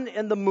sun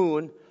and the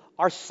moon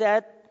are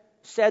said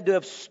to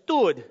have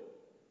stood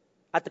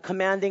at the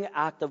commanding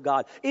act of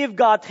God. If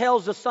God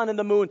tells the sun and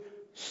the moon,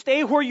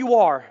 stay where you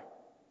are,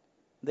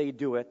 they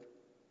do it.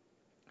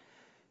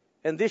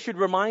 And this should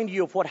remind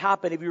you of what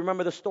happened if you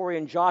remember the story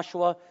in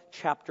Joshua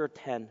chapter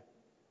 10.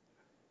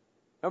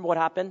 Remember what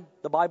happened?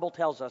 The Bible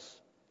tells us.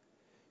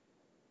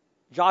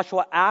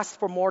 Joshua asked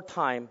for more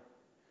time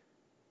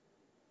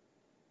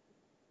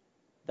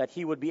that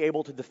he would be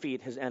able to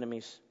defeat his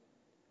enemies.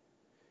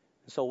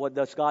 So what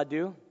does God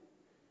do?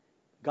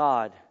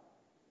 God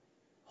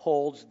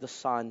holds the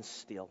sun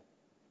still.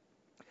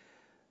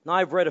 Now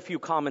I've read a few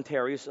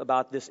commentaries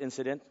about this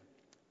incident.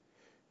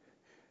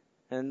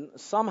 And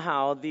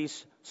somehow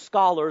these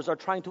scholars are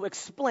trying to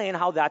explain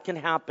how that can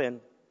happen.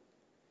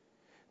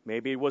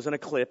 Maybe it was an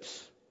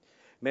eclipse.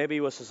 Maybe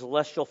it was a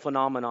celestial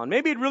phenomenon.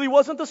 Maybe it really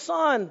wasn't the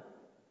sun.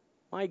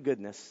 My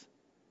goodness.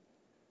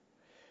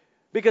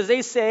 Because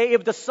they say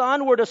if the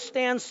sun were to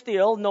stand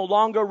still, no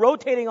longer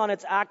rotating on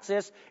its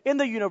axis in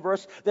the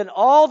universe, then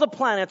all the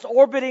planets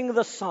orbiting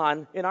the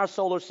sun in our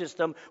solar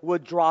system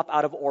would drop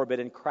out of orbit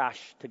and crash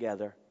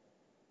together.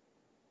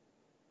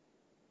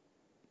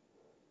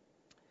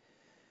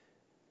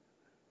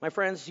 My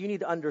friends, you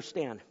need to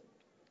understand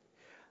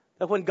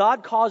that when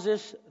God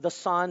causes the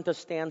sun to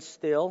stand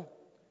still,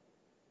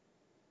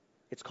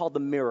 it's called the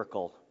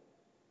miracle.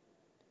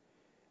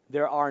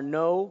 There are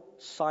no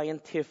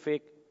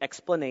scientific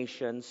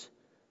explanations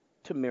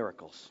to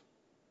miracles.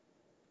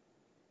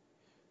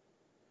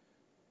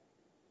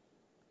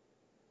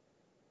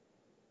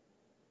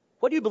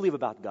 What do you believe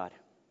about God?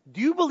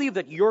 Do you believe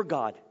that your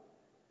God,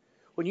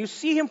 when you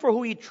see Him for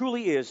who He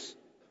truly is,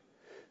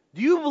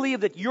 do you believe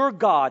that your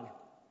God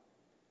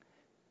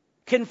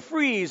can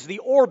freeze the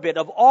orbit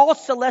of all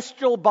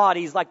celestial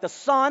bodies like the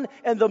sun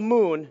and the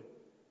moon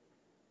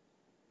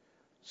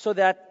so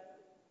that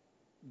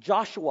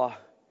Joshua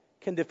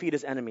can defeat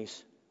his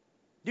enemies?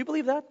 Do you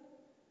believe that?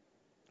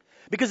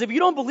 Because if you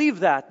don't believe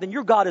that, then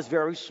your God is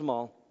very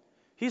small.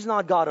 He's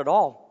not God at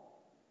all,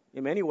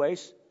 in many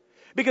ways.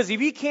 Because if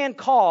He can't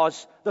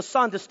cause the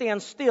sun to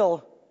stand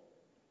still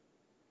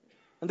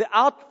and the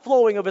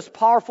outflowing of His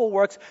powerful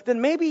works,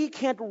 then maybe He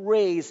can't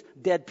raise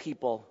dead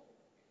people.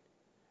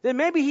 Then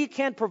maybe He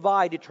can't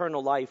provide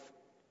eternal life.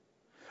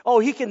 Oh,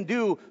 He can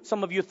do,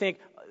 some of you think,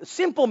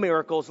 simple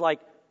miracles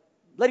like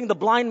letting the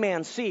blind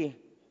man see.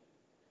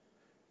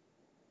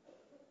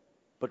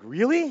 But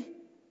really?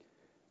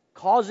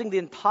 Causing the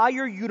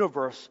entire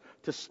universe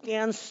to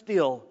stand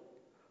still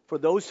for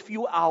those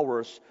few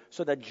hours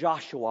so that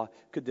Joshua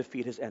could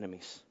defeat his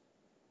enemies.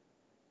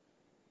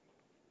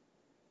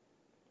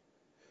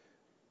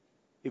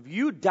 If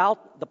you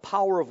doubt the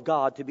power of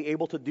God to be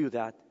able to do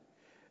that,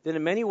 then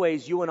in many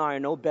ways you and I are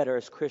no better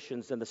as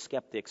Christians than the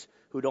skeptics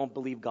who don't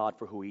believe God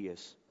for who He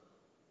is.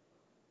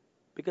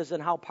 Because then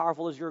how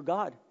powerful is your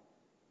God?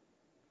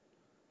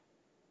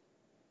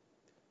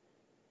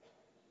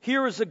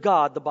 Here is a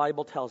God, the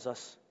Bible tells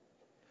us,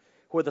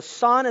 where the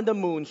sun and the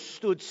moon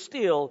stood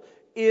still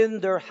in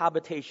their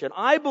habitation.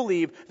 I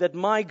believe that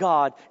my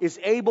God is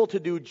able to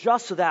do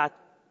just that.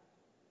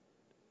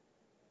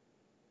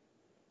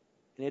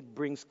 And it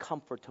brings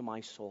comfort to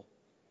my soul.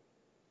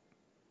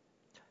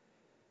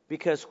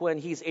 Because when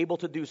he's able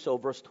to do so,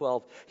 verse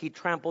 12, he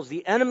tramples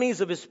the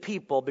enemies of his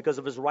people because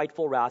of his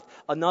rightful wrath.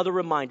 Another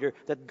reminder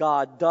that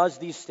God does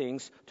these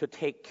things to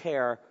take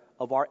care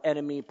of our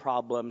enemy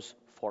problems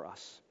for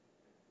us.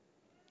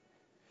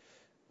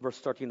 Verse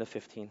 13 to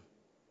 15.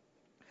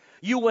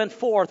 You went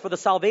forth for the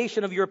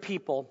salvation of your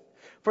people,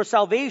 for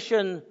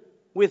salvation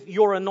with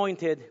your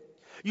anointed.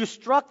 You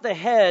struck the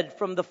head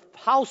from the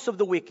house of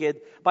the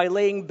wicked by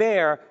laying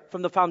bare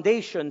from the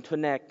foundation to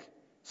neck.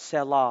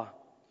 Selah.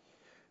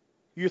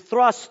 You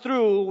thrust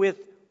through with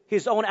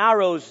his own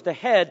arrows the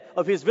head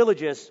of his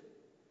villages.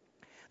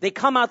 They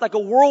come out like a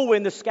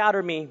whirlwind to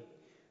scatter me.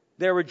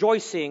 Their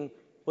rejoicing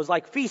was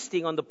like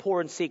feasting on the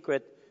poor in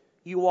secret.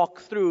 You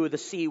walk through the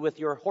sea with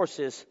your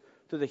horses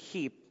to the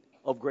heap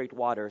of great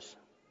waters.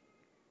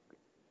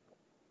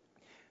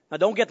 Now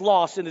don't get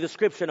lost in the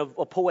description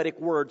of poetic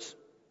words.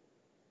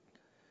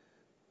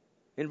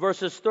 In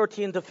verses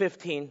 13 to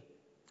 15,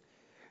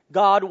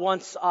 God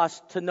wants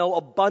us to know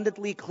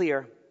abundantly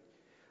clear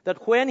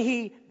that when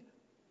he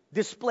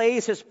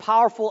displays his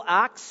powerful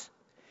acts,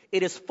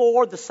 it is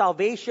for the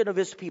salvation of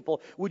his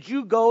people. Would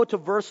you go to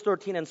verse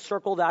 13 and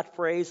circle that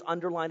phrase,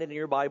 underline it in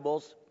your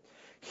Bibles?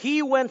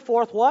 He went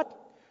forth what?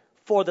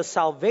 For the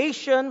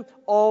salvation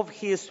of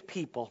his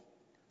people.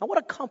 Now what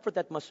a comfort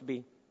that must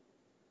be.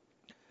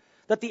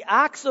 That the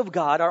acts of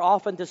God are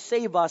often to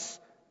save us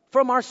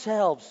from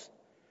ourselves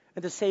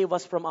and to save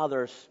us from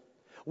others.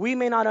 We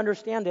may not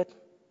understand it.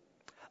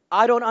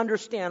 I don't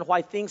understand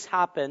why things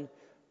happen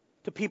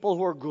to people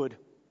who are good,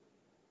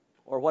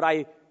 or what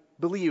I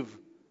believe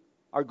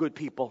are good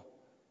people.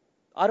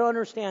 I don't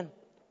understand.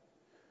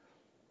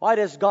 Why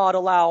does God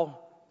allow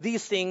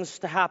these things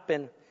to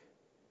happen?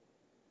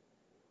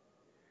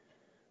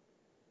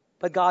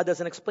 But God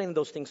doesn't explain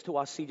those things to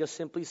us. He just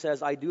simply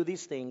says, I do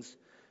these things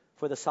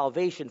for the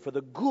salvation, for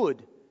the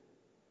good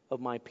of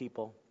my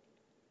people.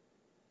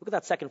 Look at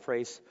that second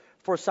phrase.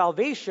 For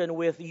salvation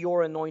with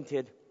your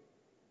anointed.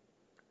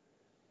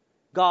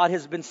 God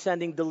has been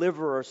sending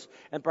deliverers,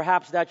 and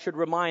perhaps that should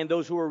remind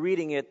those who are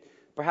reading it,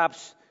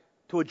 perhaps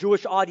to a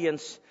Jewish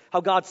audience, how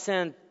God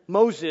sent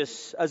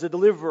Moses as a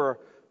deliverer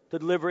to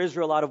deliver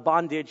Israel out of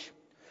bondage.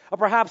 Or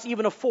perhaps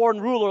even a foreign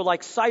ruler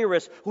like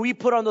Cyrus, who he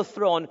put on the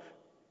throne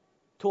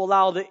to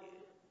allow the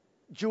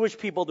Jewish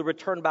people to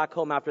return back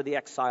home after the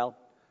exile.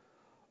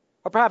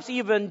 Or perhaps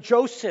even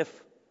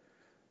Joseph,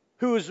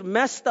 whose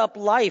messed up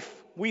life,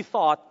 we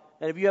thought,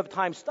 and if you have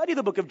time, study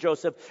the book of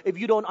Joseph if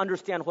you don't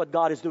understand what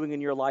God is doing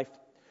in your life.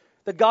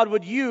 That God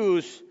would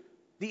use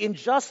the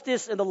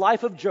injustice in the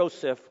life of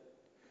Joseph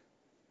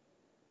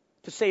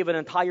to save an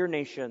entire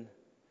nation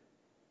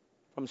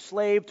from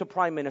slave to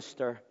prime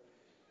minister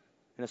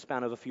in a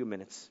span of a few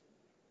minutes.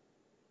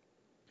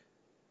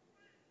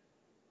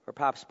 Or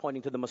perhaps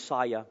pointing to the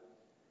Messiah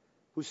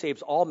who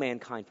saves all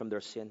mankind from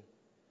their sin.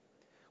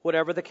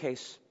 Whatever the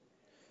case,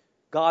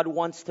 God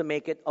wants to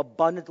make it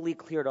abundantly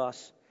clear to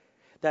us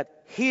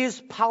that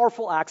his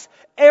powerful acts,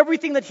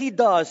 everything that he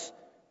does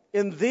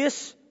in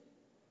this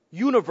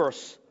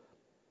universe,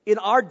 in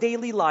our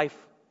daily life,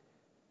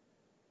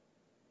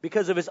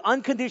 because of his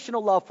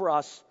unconditional love for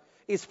us,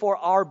 is for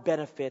our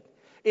benefit.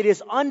 It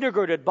is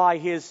undergirded by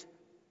his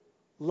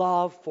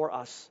love for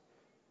us,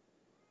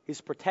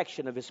 his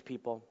protection of his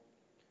people.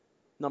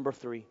 Number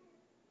 3,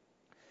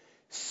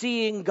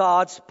 seeing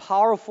God's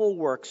powerful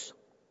works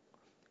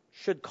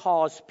should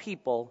cause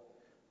people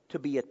to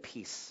be at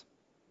peace.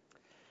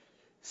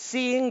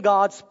 Seeing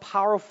God's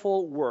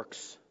powerful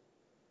works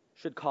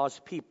should cause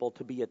people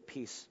to be at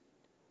peace.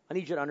 I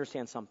need you to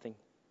understand something.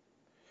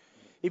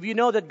 If you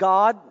know that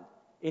God,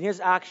 in his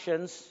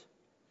actions,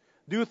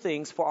 do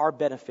things for our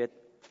benefit,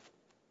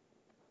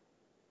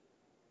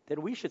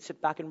 then we should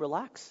sit back and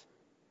relax.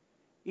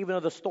 Even though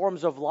the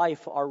storms of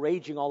life are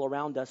raging all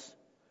around us,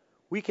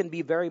 we can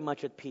be very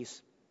much at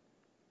peace.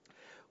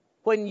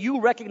 When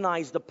you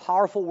recognize the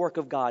powerful work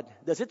of God,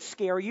 does it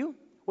scare you?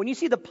 When you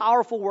see the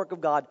powerful work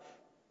of God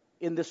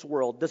in this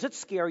world, does it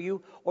scare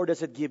you or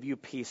does it give you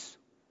peace?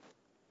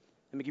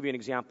 Let me give you an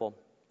example.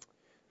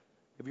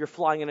 If you're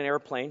flying in an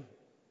airplane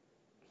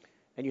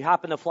and you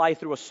happen to fly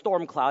through a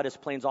storm cloud, as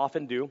planes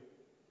often do,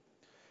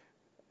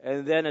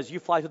 and then as you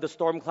fly through the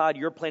storm cloud,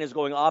 your plane is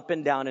going up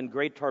and down in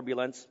great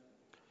turbulence,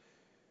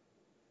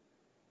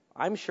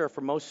 I'm sure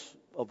for most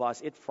of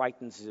us, it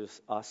frightens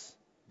us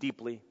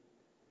deeply.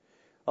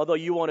 Although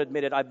you won't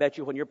admit it, I bet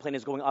you when your plane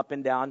is going up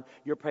and down,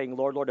 you're praying,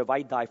 Lord, Lord, if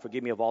I die,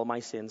 forgive me of all my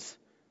sins.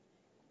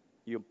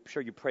 I'm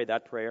sure you pray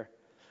that prayer.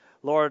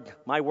 Lord,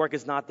 my work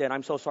is not done.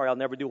 I'm so sorry. I'll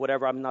never do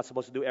whatever I'm not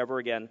supposed to do ever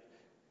again.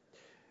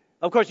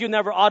 Of course, you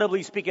never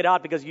audibly speak it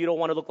out because you don't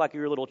want to look like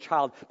you're a little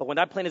child. But when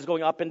that plane is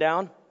going up and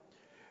down,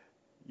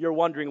 you're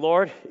wondering,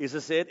 Lord, is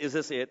this it? Is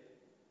this it?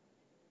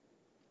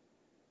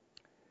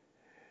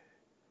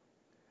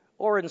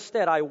 Or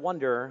instead, I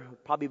wonder,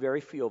 probably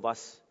very few of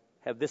us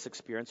have this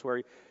experience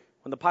where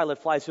when the pilot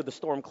flies through the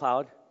storm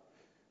cloud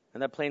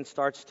and that plane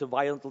starts to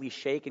violently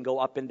shake and go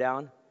up and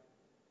down,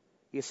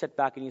 you sit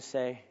back and you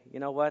say, you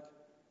know what?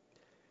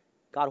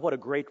 God, what a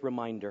great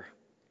reminder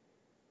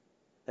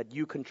that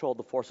you control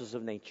the forces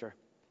of nature.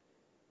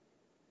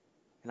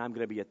 and I'm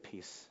going to be at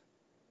peace.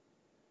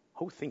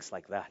 Who thinks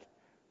like that?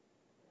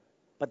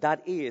 But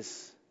that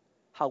is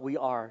how we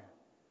are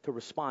to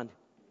respond.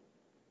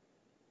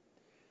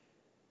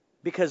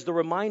 Because the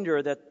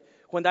reminder that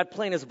when that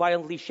plane is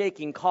violently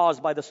shaking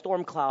caused by the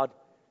storm cloud,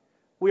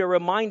 we are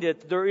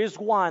reminded there is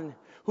one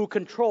who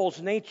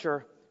controls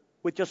nature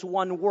with just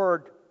one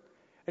word.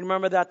 And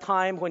remember that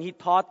time when he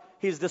taught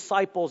his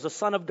disciples, the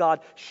Son of God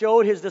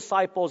showed his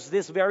disciples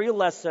this very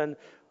lesson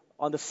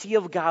on the Sea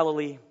of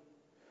Galilee.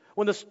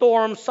 When the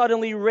storm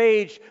suddenly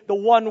raged, the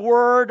one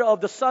word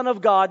of the Son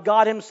of God,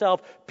 God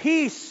himself,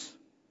 peace,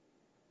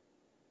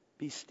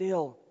 be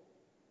still.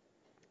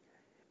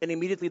 And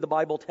immediately the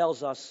Bible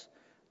tells us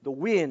the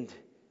wind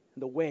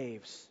and the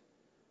waves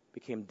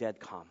became dead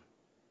calm.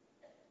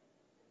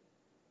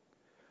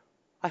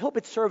 I hope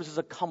it serves as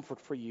a comfort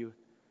for you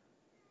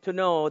to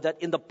know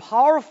that in the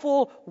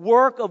powerful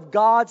work of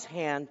God's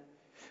hand,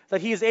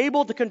 that he is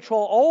able to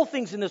control all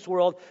things in this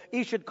world,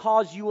 it should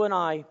cause you and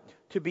I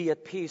to be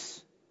at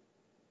peace.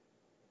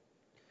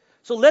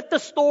 So let the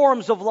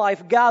storms of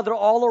life gather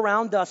all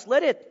around us.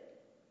 Let it.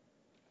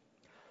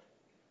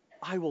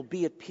 I will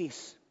be at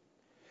peace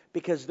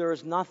because there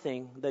is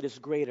nothing that is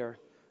greater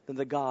than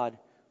the God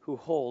who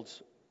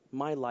holds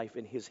my life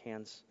in his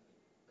hands.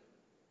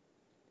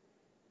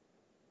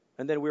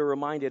 And then we're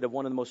reminded of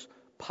one of the most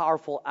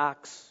powerful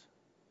acts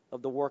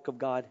of the work of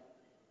God.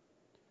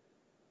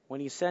 When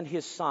he sent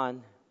his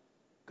Son,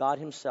 God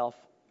himself,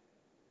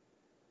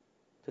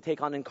 to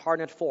take on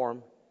incarnate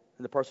form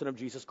in the person of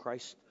Jesus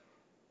Christ,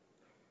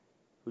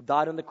 who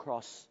died on the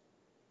cross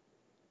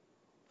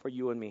for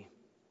you and me.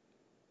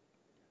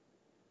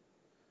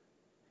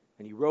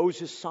 And he rose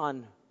his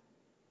Son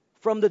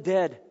from the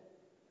dead,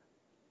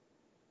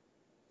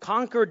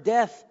 conquered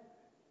death.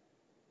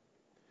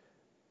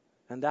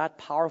 And that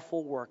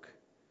powerful work,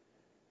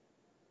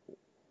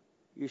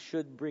 you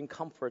should bring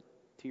comfort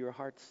to your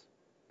hearts,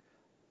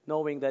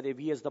 knowing that if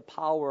he has the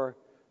power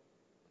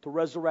to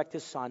resurrect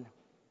his Son,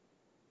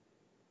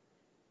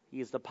 he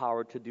has the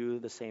power to do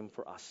the same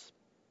for us.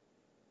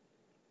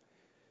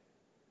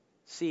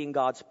 Seeing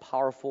God's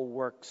powerful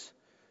works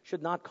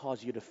should not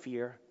cause you to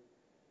fear.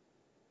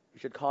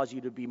 It should cause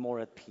you to be more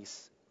at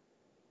peace.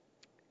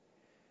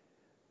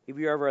 If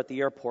you're ever at the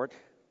airport,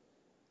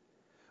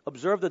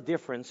 observe the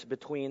difference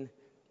between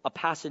a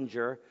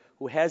passenger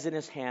who has in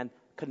his hand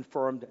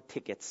confirmed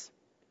tickets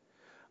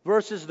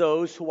versus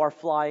those who are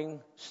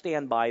flying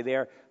standby.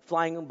 They're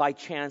flying by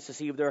chance to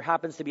see if there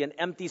happens to be an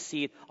empty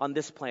seat on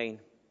this plane.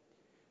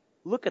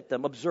 Look at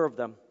them, observe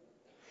them.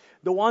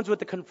 The ones with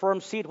the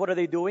confirmed seat, what are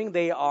they doing?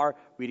 They are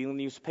reading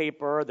the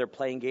newspaper, they're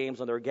playing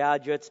games on their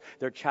gadgets,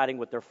 they're chatting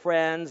with their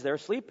friends, they're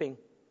sleeping.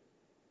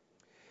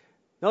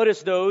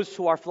 Notice those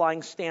who are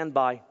flying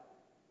standby.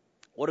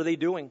 What are they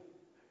doing?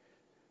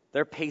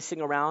 They're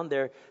pacing around,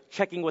 they're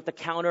checking with the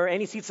counter,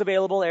 any seats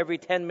available every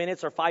 10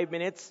 minutes or 5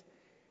 minutes.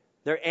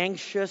 They're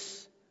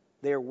anxious,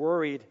 they're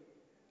worried.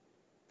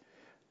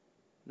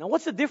 Now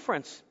what's the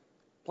difference?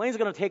 Plane's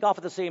going to take off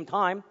at the same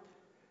time.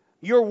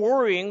 Your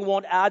worrying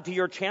won't add to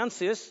your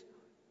chances.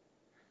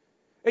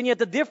 And yet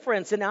the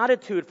difference in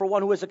attitude for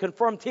one who has a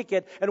confirmed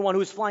ticket and one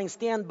who is flying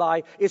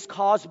standby is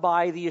caused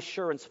by the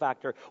assurance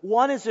factor.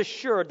 One is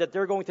assured that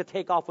they're going to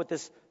take off with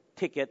this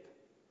ticket.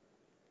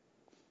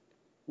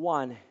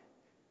 One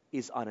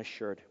is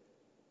unassured.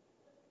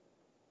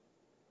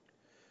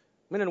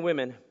 Men and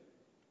women,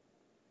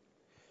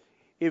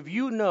 if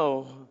you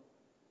know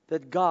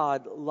that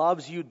God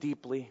loves you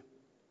deeply,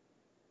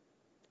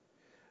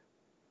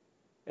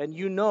 and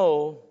you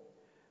know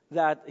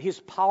that his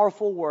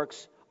powerful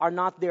works are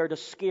not there to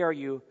scare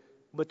you,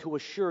 but to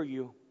assure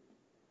you,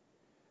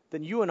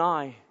 then you and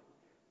I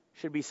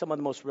should be some of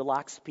the most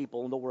relaxed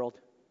people in the world.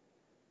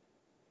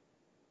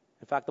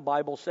 In fact, the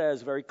Bible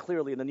says very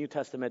clearly in the New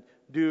Testament,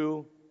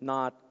 do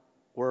not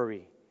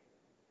worry.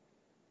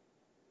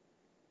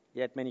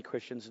 Yet many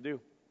Christians do,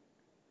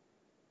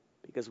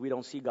 because we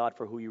don't see God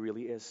for who he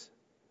really is.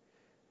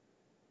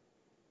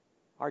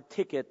 Our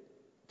ticket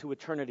to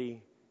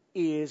eternity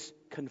is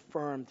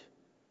confirmed.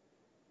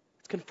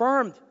 It's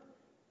confirmed.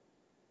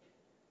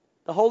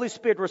 The Holy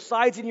Spirit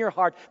resides in your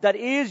heart. That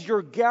is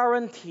your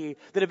guarantee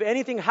that if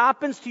anything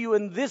happens to you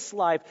in this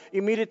life,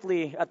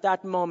 immediately at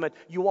that moment,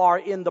 you are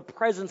in the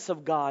presence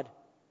of God.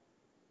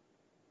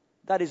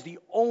 That is the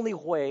only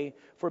way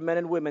for men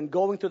and women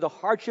going through the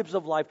hardships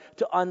of life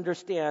to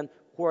understand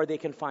where they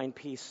can find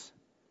peace.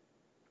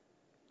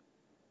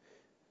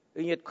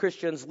 And yet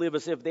Christians live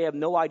as if they have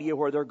no idea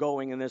where they're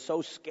going and they're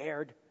so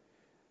scared.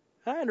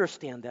 I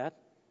understand that.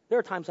 There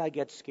are times I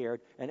get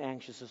scared and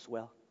anxious as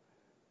well.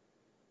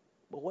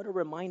 But what a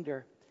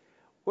reminder.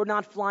 We're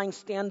not flying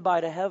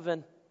standby to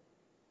heaven.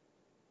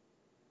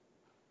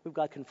 We've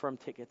got confirmed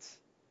tickets.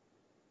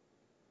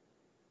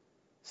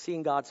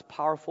 Seeing God's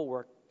powerful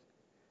work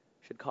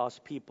should cause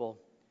people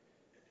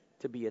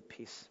to be at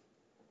peace.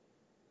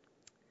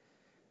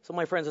 So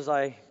my friends, as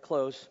I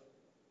close,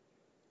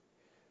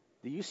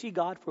 do you see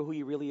God for who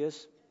he really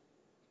is?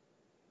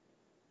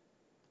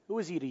 Who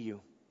is he to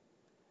you?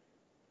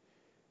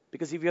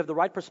 Because if you have the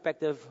right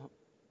perspective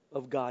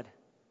of God,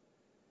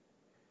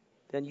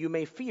 then you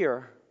may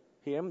fear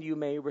him, you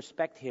may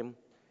respect him,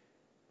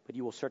 but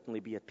you will certainly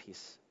be at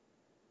peace.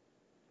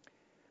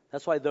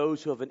 That's why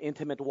those who have an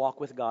intimate walk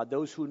with God,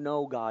 those who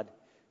know God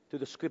through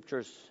the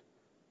scriptures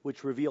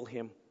which reveal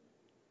him,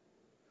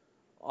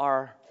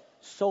 are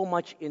so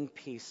much in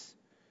peace.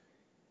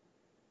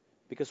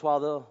 Because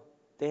while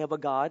they have a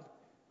God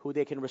who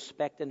they can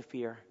respect and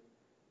fear,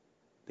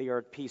 they are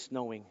at peace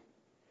knowing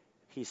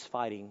he's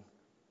fighting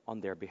on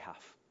their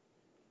behalf.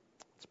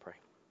 Let's pray.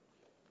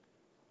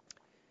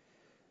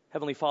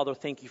 Heavenly Father,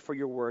 thank you for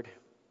your word.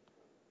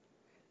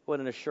 What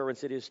an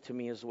assurance it is to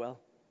me as well.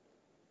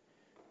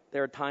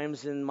 There are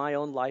times in my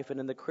own life and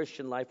in the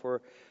Christian life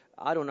where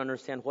I don't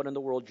understand what in the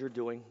world you're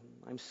doing.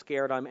 I'm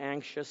scared, I'm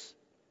anxious.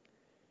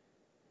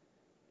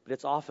 But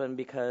it's often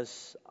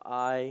because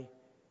I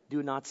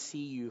do not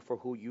see you for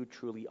who you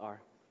truly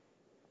are.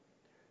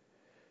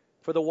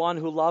 For the one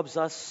who loves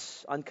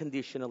us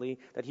unconditionally,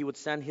 that he would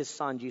send his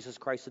Son, Jesus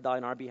Christ, to die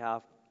on our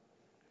behalf.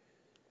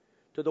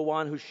 To the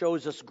one who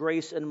shows us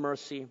grace and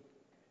mercy.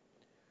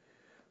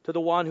 To the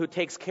one who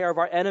takes care of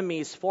our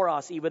enemies for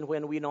us even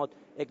when we don't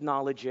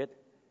acknowledge it.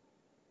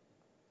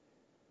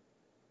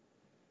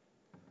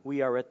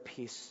 We are at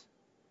peace.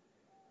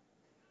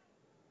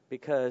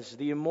 Because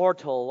the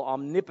immortal,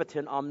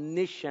 omnipotent,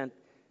 omniscient,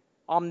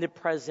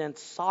 omnipresent,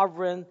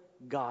 sovereign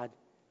God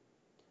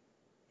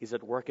is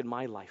at work in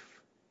my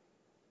life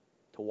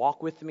to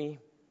walk with me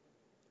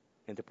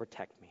and to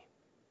protect me.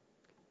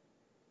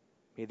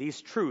 May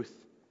these truths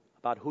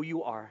about who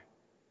you are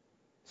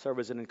serve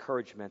as an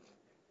encouragement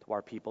to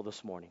our people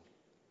this morning.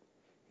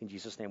 In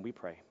Jesus' name we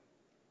pray.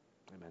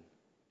 Amen.